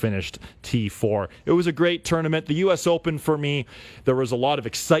game. He finished T4. It was a great tournament. The U.S. Open, for me, there was a lot of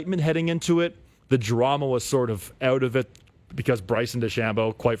excitement heading into it. The drama was sort of out of it because Bryson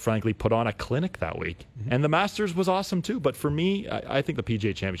DeChambeau, quite frankly, put on a clinic that week. Mm-hmm. And the Masters was awesome, too. But for me, I think the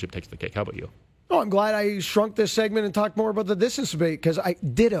PGA Championship takes the cake. How about you? Oh, I'm glad I shrunk this segment and talked more about the distance debate because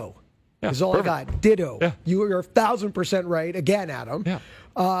ditto. Is all perfect. I got. Ditto. Yeah. You are 1,000% right again, Adam. Yeah.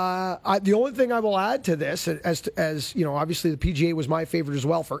 The only thing I will add to this, as you know, obviously the PGA was my favorite as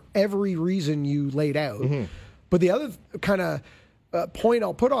well for every reason you laid out. Mm-hmm. But the other kind of point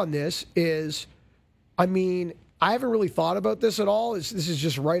I'll put on this is, I mean, I haven't really thought about this at all. This is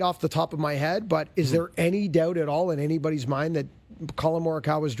just right off the top of my head. But is there any doubt at all in anybody's mind that Colin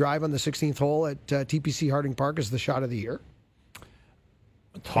Morikawa's drive on the 16th hole at TPC Harding Park is the shot of the year?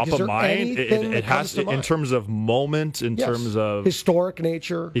 Top of mind, it has to, in terms of moment, in terms of historic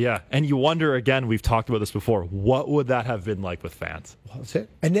nature. Yeah, and you wonder again. We've talked about this before. What would that have been like with fans? Well, that's it.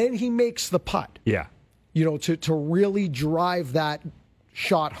 And then he makes the putt. Yeah, you know, to really drive that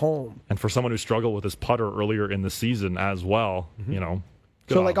shot home. And for someone who struggled with his putter earlier in the season as well, you know.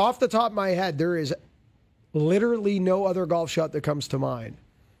 So, like off the top of my head, there is literally no other golf shot that comes to mind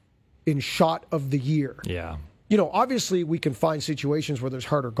in shot of the year. Yeah. You know, obviously we can find situations where there's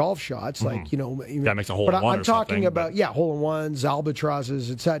harder golf shots, like, you know, that makes a hole in one. But I'm talking about hole-in-ones,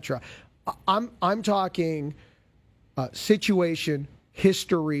 albatrosses, etc. I'm talking situation,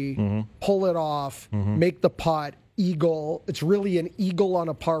 history, pull it off, make the putt, eagle. It's really an eagle on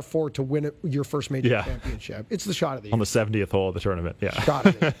a par 4 to win your first major championship. It's the shot of the year. On the 70th hole of the tournament. Yeah, shot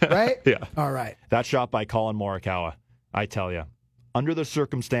of the year, right? Yeah. All right. That shot by Colin Morikawa, I tell you. Under the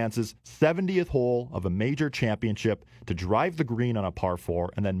circumstances, 70th hole of a major championship to drive the green on a par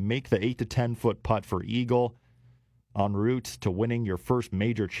 4 and then make the 8 to 10 foot putt for eagle en route to winning your first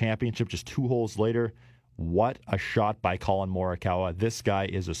major championship just 2 holes later. What a shot by Colin Morikawa. This guy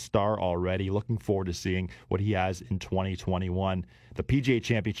is a star already. Looking forward to seeing what he has in 2021. The PGA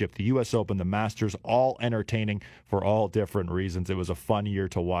Championship, the U.S. Open, the Masters, all entertaining for all different reasons. It was a fun year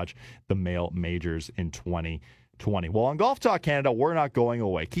to watch the male majors in 2020. Well, on Golf Talk Canada, we're not going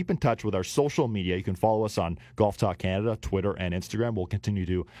away. Keep in touch with our social media. You can follow us on Golf Talk Canada, Twitter, and Instagram. We'll continue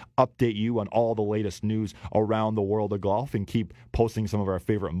to update you on all the latest news around the world of golf and keep posting some of our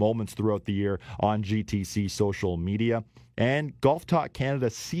favorite moments throughout the year on GTC social media. And Golf Talk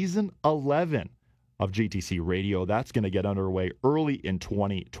Canada Season 11 of GTC Radio. That's going to get underway early in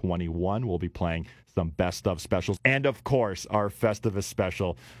 2021. We'll be playing some best of specials. And, of course, our Festivus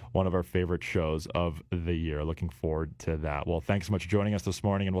special, one of our favorite shows of the year. Looking forward to that. Well, thanks so much for joining us this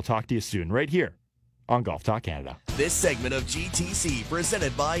morning, and we'll talk to you soon right here on Golf Talk Canada. This segment of GTC,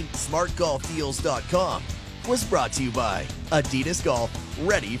 presented by SmartGolfDeals.com, was brought to you by Adidas Golf,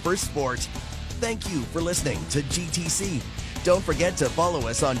 ready for sport. Thank you for listening to GTC. Don't forget to follow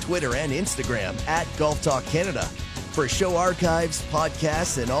us on Twitter and Instagram at Golf Talk Canada. For show archives,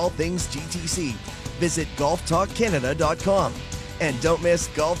 podcasts, and all things GTC, visit golftalkcanada.com. And don't miss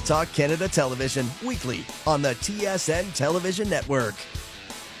Golf Talk Canada Television weekly on the TSN Television Network.